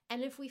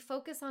 And if we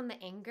focus on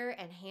the anger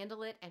and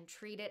handle it and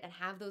treat it and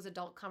have those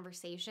adult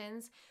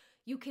conversations,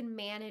 you can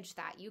manage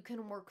that. You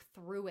can work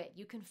through it.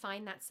 You can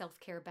find that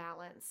self-care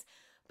balance.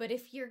 But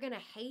if you're going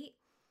to hate,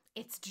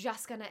 it's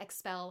just going to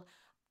expel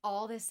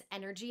all this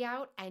energy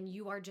out, and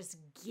you are just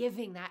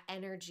giving that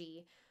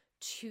energy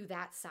to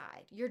that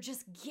side. You're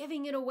just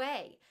giving it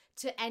away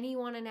to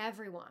anyone and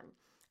everyone.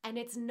 And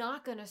it's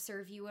not going to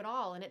serve you at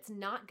all, and it's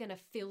not going to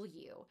fill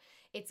you.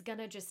 It's going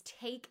to just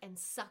take and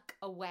suck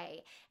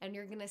away, and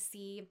you're going to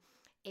see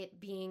it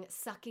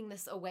sucking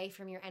this away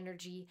from your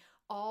energy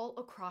all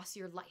across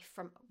your life,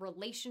 from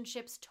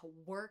relationships to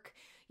work.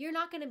 You're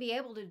not going to be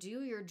able to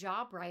do your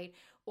job right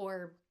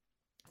or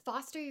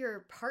foster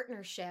your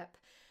partnership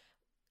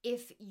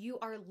if you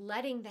are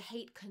letting the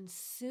hate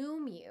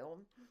consume you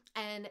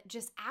and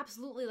just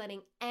absolutely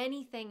letting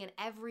anything and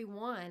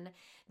everyone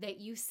that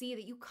you see,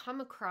 that you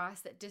come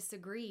across that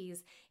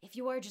disagrees, if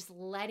you are just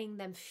letting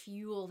them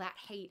fuel that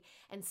hate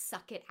and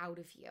suck it out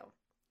of you.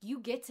 You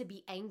get to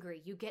be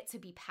angry, you get to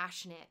be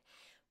passionate,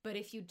 but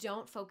if you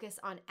don't focus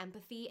on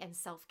empathy and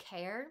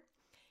self-care,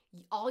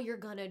 all you're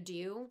gonna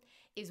do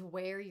is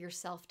wear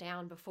yourself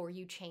down before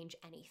you change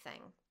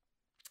anything.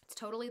 It's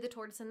totally the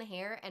tortoise and the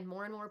hare, and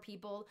more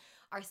people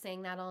are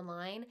saying that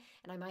online.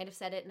 And I might have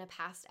said it in a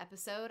past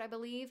episode, I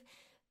believe,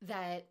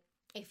 that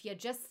if you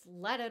just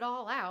let it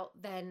all out,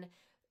 then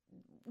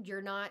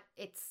you're not,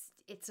 it's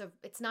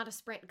not a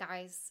sprint,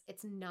 guys.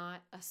 It's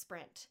not a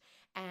sprint.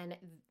 And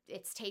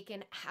it's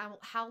taken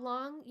how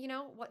long,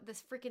 what,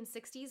 this freaking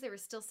 60s, there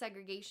was still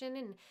segregation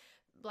and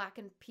Black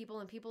and people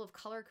of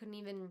color couldn't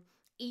even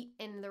eat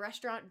in the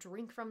restaurant,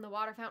 drink from the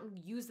water fountain,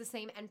 use the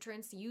same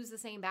entrance, use the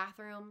same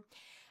bathroom.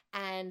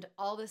 And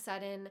all of a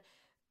sudden,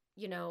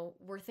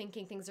 we're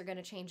thinking things are going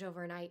to change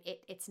overnight.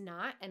 It's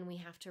not, and we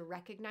have to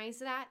recognize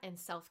that and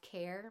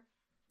self-care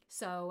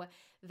so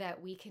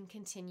that we can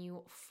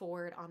continue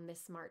forward on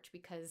this march,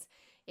 because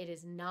it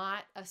is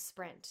not a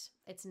sprint.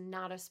 It's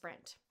not a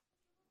sprint.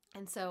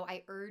 And so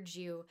I urge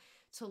you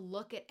to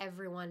look at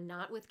everyone,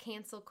 not with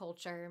cancel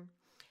culture,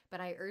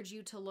 but I urge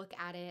you to look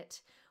at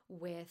it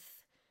with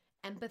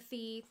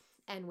empathy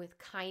and with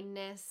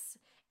kindness,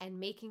 and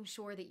making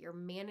sure that you're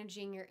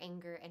managing your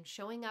anger and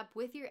showing up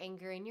with your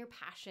anger and your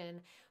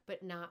passion,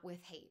 but not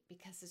with hate,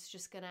 because it's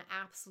just going to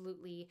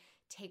absolutely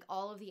take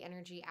all of the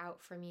energy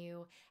out from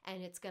you,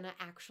 and it's going to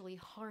actually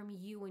harm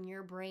you and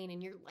your brain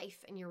and your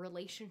life and your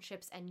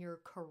relationships and your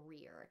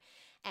career.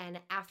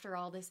 And after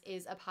all, this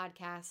is a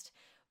podcast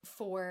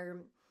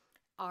for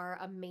are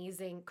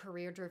amazing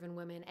career-driven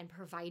women and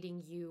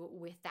providing you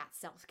with that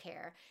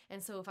self-care.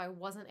 And so if I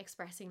wasn't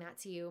expressing that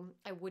to you,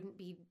 I wouldn't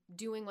be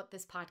doing what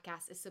this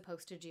podcast is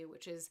supposed to do,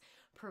 which is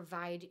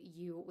provide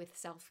you with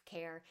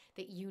self-care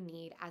that you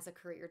need as a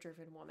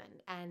career-driven woman.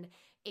 And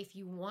if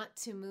you want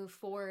to move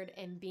forward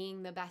in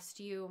being the best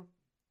you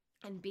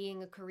and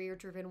being a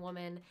career-driven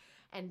woman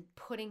and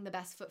putting the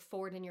best foot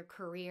forward in your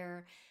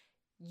career,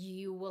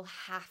 you will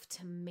have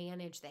to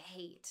manage the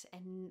hate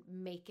and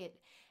make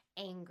it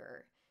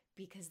anger,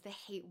 because the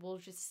hate will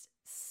just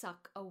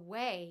suck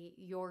away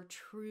your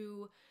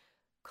true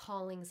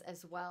callings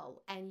as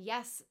well. And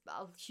yes,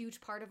 a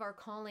huge part of our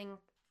calling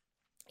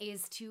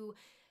is to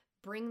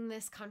bring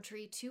this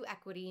country to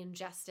equity and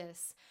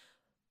justice,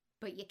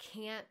 but you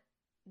can't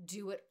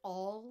do it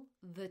all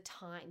the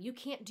time. You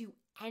can't do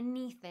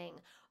anything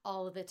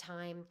all the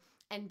time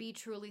and be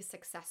truly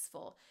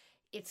successful.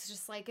 It's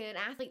just like an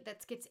athlete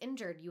that gets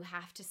injured. You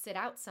have to sit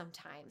out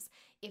sometimes.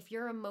 If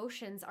your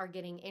emotions are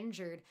getting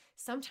injured,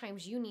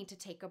 sometimes you need to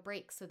take a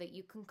break so that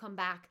you can come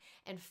back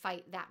and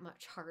fight that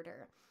much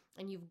harder.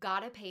 And you've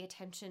got to pay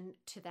attention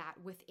to that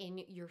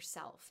within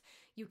yourself.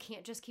 You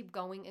can't just keep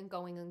going and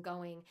going and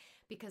going,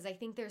 because I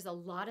think there's a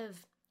lot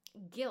of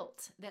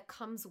guilt that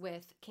comes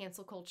with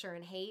cancel culture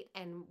and hate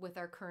and with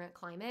our current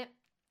climate,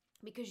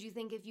 because you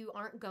think if you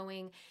aren't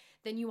going,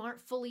 then you aren't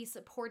fully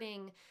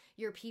supporting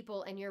your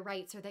people and your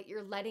rights, or that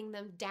you're letting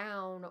them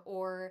down,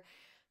 or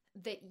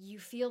that you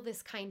feel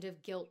this kind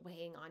of guilt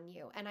weighing on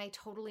you. And I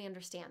totally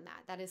understand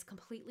that. That is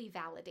completely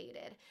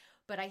validated.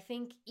 But I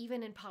think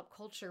even in pop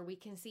culture, we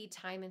can see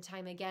time and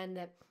time again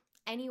that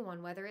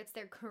anyone, whether it's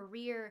their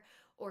career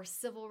or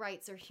civil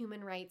rights or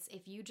human rights,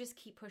 if you just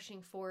keep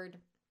pushing forward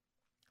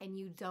and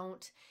you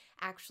don't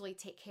actually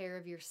take care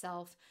of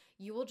yourself,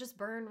 you will just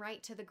burn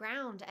right to the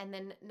ground. And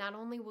then not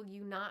only will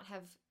you not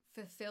have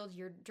fulfilled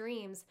your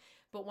dreams,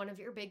 but one of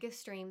your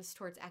biggest dreams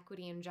towards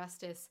equity and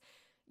justice,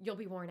 you'll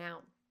be worn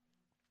out.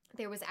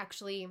 There was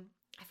actually,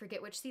 I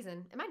forget which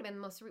season, it might have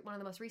been one of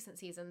the most recent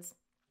seasons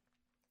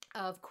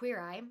of Queer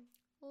Eye,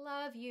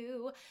 love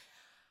you,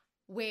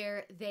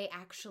 where they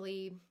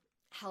actually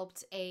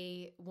helped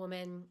a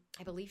woman,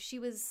 I believe she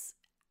was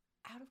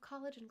out of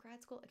college and grad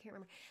school, I can't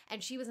remember.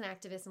 And she was an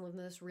activist and lived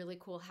in this really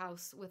cool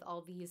house with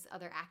all these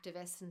other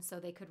activists. And so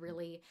they could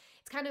really,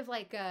 it's kind of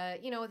like,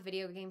 with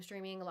video game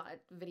streaming, a lot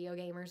of video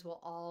gamers will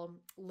all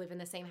live in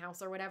the same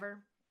house or whatever.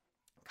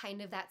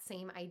 Kind of that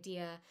same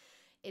idea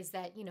is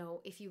that,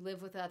 if you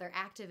live with other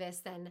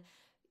activists, then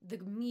the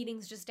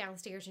meeting's just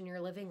downstairs in your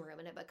living room,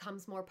 and it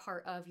becomes more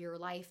part of your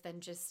life than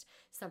just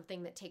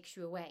something that takes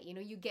you away.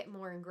 You get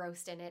more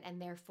engrossed in it,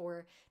 and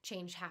therefore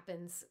change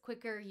happens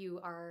quicker. You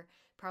are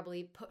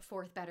probably put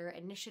forth better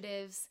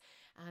initiatives,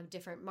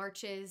 different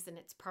marches, and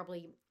it's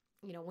probably,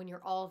 when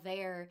you're all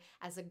there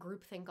as a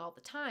group think all the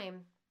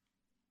time,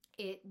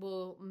 it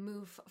will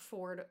move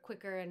forward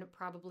quicker and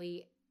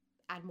probably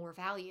add more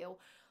value.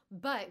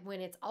 But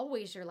when it's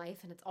always your life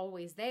and it's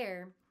always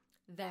there,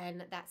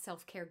 then that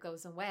self-care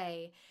goes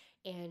away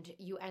and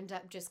you end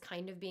up just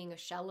kind of being a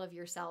shell of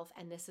yourself,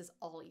 and this is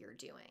all you're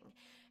doing.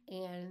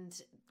 And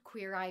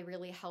Queer Eye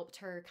really helped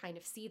her kind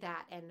of see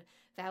that and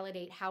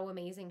validate how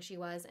amazing she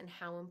was and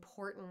how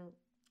important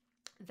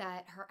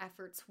that her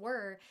efforts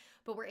were,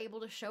 but we're able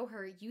to show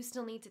her you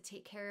still need to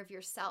take care of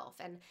yourself.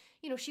 And,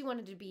 she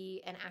wanted to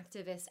be an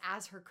activist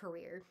as her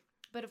career,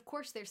 but of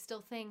course there's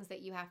still things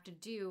that you have to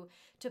do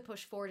to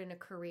push forward in a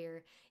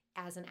career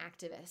as an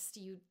activist.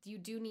 You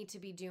do need to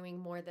be doing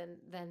more than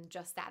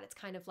just that. It's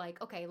kind of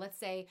like, okay, let's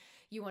say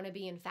you want to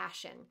be in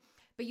fashion,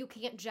 but you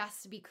can't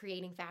just be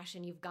creating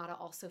fashion. You've got to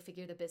also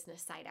figure the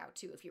business side out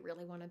too if you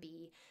really want to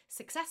be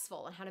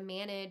successful, and how to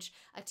manage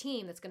a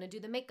team that's going to do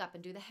the makeup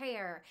and do the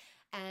hair,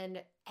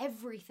 and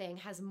everything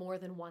has more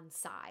than one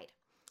side.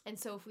 And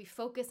so if we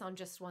focus on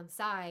just one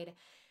side,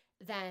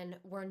 then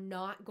we're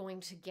not going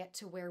to get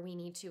to where we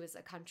need to as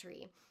a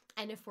country.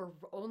 And if we're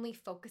only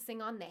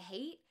focusing on the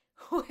hate,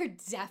 we're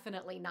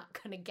definitely not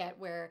going to get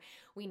where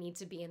we need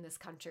to be in this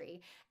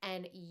country.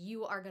 And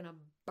you are going to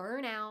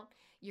burn out.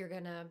 You're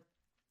going to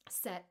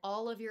set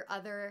all of your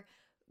other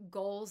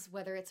goals,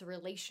 whether it's a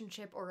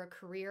relationship or a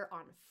career,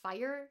 on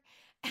fire,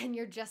 and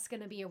you're just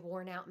going to be a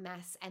worn out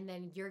mess. And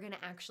then you're going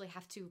to actually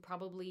have to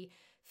probably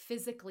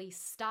physically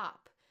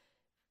stop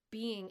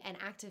being an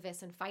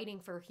activist and fighting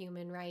for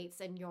human rights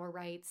and your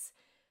rights,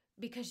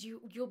 because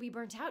you'll be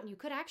burnt out and you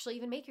could actually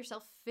even make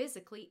yourself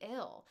physically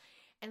ill.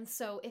 And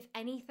so if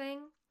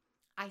anything,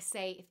 I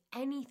say, if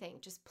anything,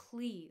 just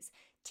please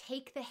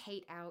take the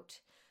hate out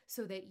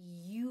so that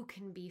you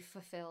can be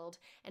fulfilled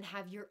and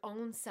have your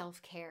own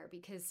self-care,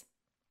 because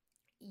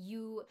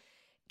you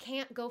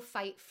can't go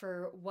fight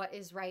for what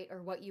is right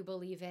or what you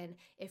believe in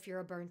if you're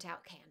a burnt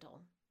out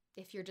candle,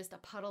 if you're just a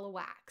puddle of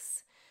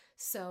wax.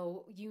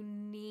 So you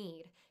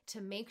need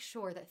to make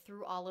sure that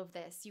through all of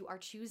this, you are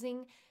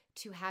choosing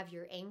to have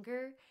your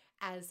anger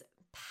as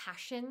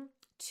passion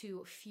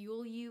to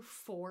fuel you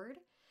forward,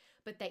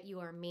 but that you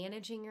are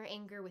managing your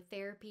anger with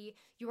therapy.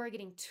 You are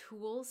getting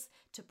tools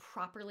to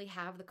properly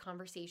have the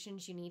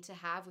conversations you need to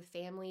have with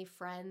family,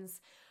 friends,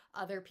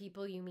 other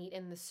people you meet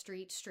in the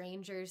street,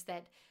 strangers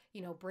that,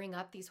 bring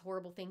up these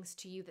horrible things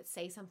to you, that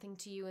say something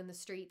to you in the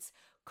streets,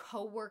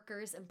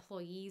 coworkers,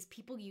 employees,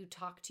 people you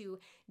talk to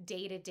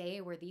day to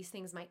day where these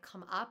things might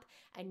come up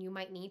and you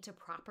might need to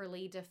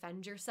properly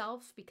defend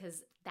yourself,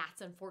 because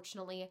that's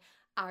unfortunately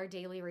our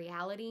daily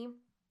reality.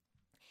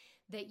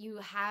 That you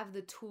have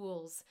the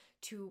tools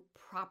to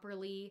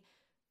properly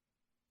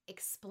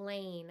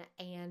explain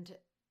and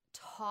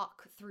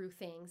talk through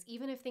things.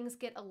 Even if things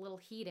get a little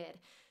heated,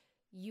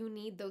 you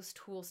need those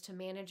tools to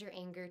manage your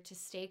anger, to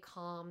stay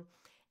calm,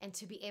 and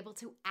to be able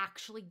to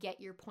actually get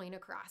your point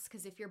across.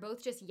 Because if you're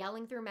both just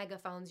yelling through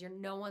megaphones,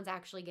 no one's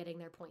actually getting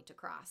their point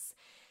across.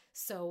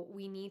 So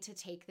we need to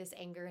take this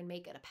anger and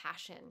make it a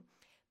passion,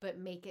 but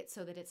make it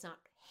so that it's not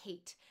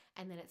hate,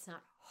 and then it's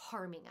not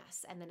harming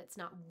us, and then it's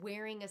not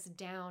wearing us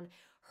down,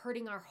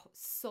 hurting our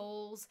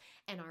souls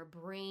and our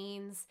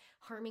brains,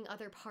 harming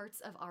other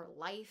parts of our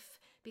life,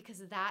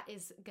 because that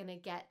is going to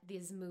get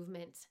this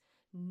movement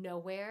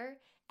nowhere.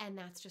 And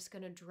that's just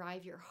going to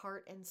drive your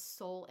heart and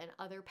soul and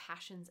other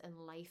passions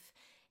and life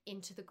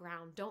into the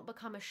ground. Don't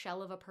become a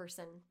shell of a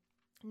person.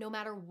 No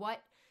matter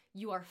what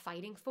you are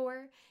fighting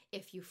for,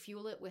 if you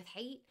fuel it with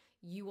hate,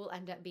 you will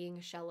end up being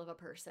a shell of a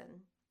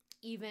person,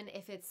 even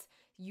if it's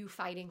you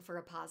fighting for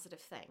a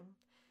positive thing.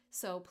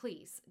 So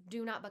please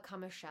do not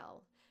become a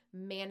shell.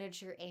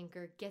 Manage your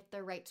anger, get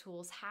the right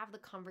tools, have the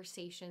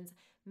conversations,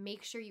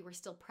 make sure you are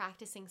still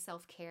practicing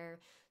self-care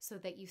so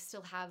that you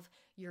still have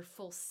your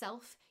full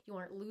self. You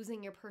aren't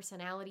losing your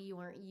personality. You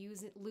aren't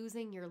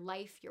losing your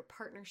life, your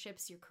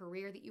partnerships, your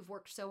career that you've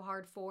worked so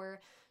hard for.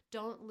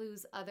 Don't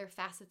lose other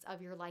facets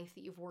of your life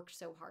that you've worked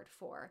so hard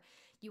for.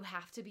 You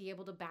have to be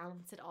able to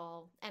balance it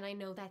all. And I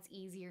know that's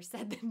easier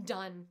said than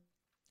done,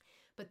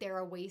 but there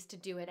are ways to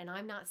do it. And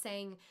I'm not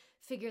saying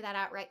figure that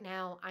out right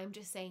now. I'm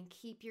just saying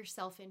keep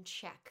yourself in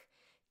check.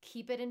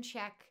 Keep it in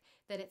check,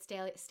 that it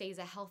stays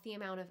a healthy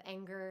amount of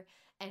anger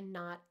and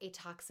not a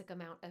toxic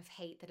amount of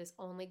hate that is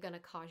only going to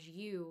cause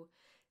you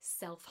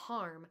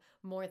self-harm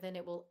more than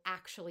it will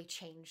actually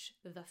change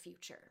the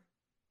future.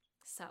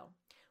 So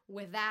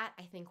with that,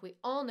 I think we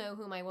all know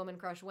who my Woman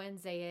Crush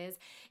Wednesday is.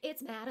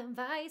 It's Madam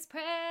Vice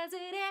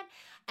President.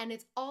 And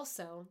it's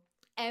also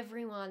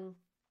every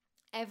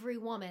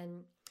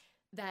woman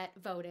that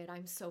voted.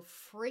 I'm so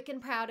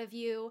freaking proud of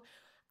you.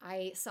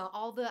 I saw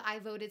all the I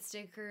voted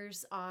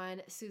stickers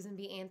on Susan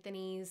B.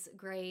 Anthony's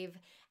grave,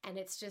 and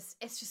it's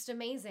just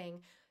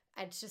amazing.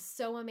 It's just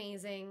so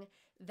amazing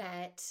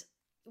that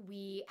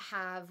we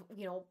have,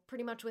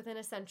 pretty much within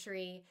a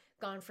century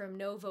gone from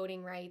no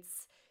voting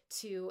rights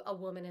to a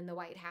woman in the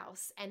White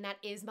House. And that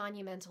is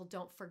monumental.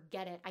 Don't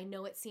forget it. I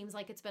know it seems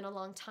like it's been a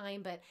long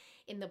time, but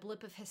in the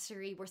blip of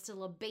history, we're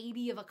still a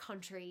baby of a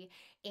country,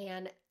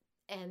 and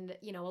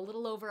a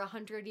little over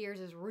 100 years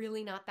is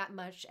really not that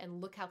much,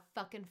 and look how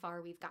fucking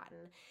far we've gotten.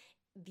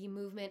 The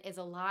movement is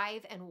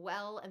alive and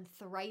well and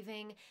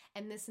thriving,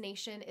 and this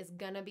nation is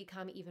gonna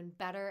become even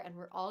better, and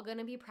we're all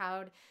gonna be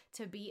proud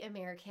to be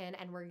American,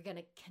 and we're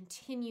gonna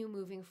continue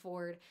moving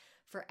forward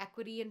for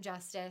equity and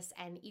justice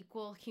and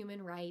equal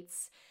human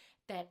rights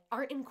that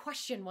aren't in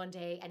question one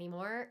day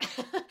anymore.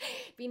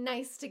 Be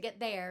nice to get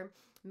there.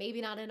 Maybe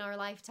not in our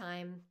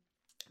lifetime,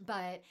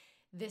 but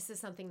this is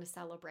something to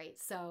celebrate.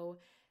 So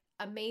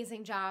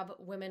amazing job,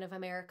 women of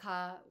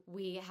America.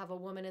 We have a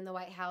woman in the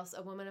White House,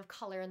 a woman of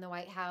color in the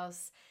White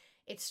House.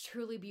 It's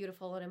truly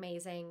beautiful and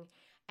amazing.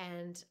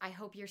 And I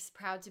hope you're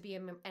proud to be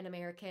an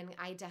American.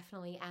 I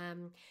definitely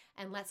am.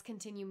 And let's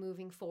continue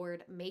moving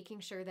forward, making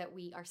sure that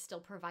we are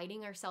still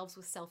providing ourselves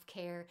with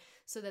self-care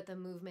so that the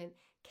movement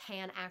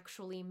can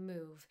actually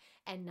move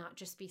and not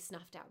just be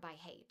snuffed out by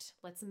hate.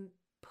 Let's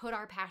put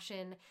our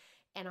passion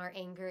and our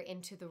anger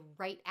into the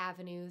right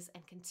avenues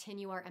and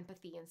continue our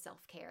empathy and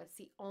self-care. It's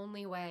the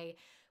only way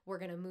we're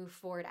going to move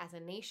forward as a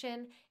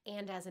nation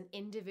and as an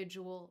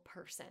individual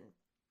person.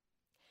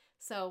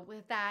 So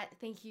with that,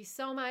 thank you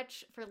so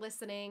much for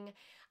listening.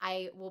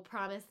 I will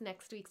promise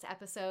next week's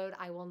episode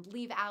I will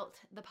leave out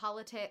the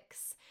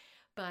politics,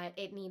 but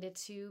it needed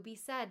to be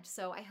said.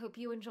 So I hope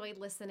you enjoyed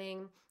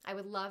listening. I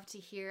would love to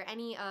hear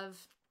any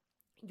of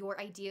your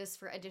ideas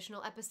for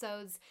additional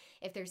episodes.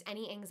 If there's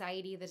any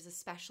anxiety that has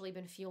especially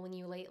been fueling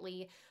you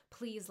lately,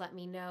 please let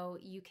me know.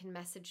 You can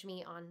message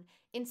me on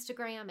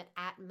Instagram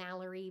at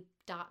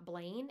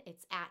Mallory.Blaine.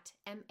 It's at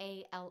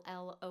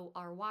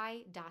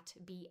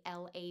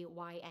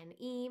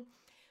MALLORY.BLAYNE.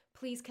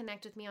 Please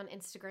connect with me on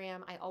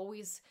Instagram. I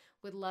always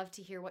would love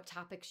to hear what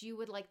topics you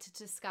would like to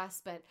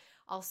discuss, but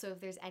also if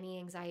there's any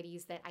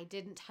anxieties that I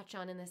didn't touch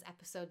on in this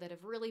episode that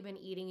have really been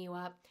eating you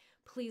up,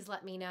 please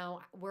let me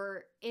know.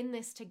 We're in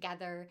this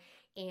together,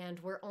 and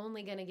we're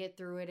only going to get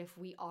through it if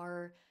we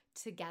are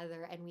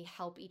together and we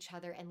help each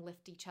other and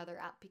lift each other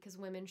up, because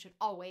women should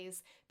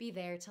always be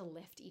there to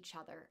lift each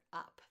other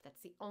up.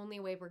 That's the only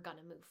way we're going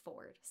to move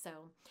forward.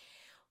 So,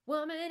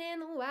 woman in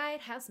the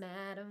White House,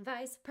 Madam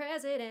Vice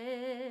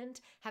President,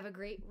 have a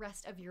great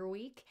rest of your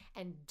week,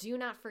 and do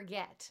not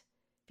forget,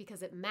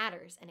 because it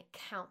matters and it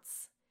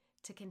counts,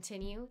 to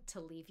continue to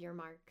leave your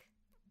mark.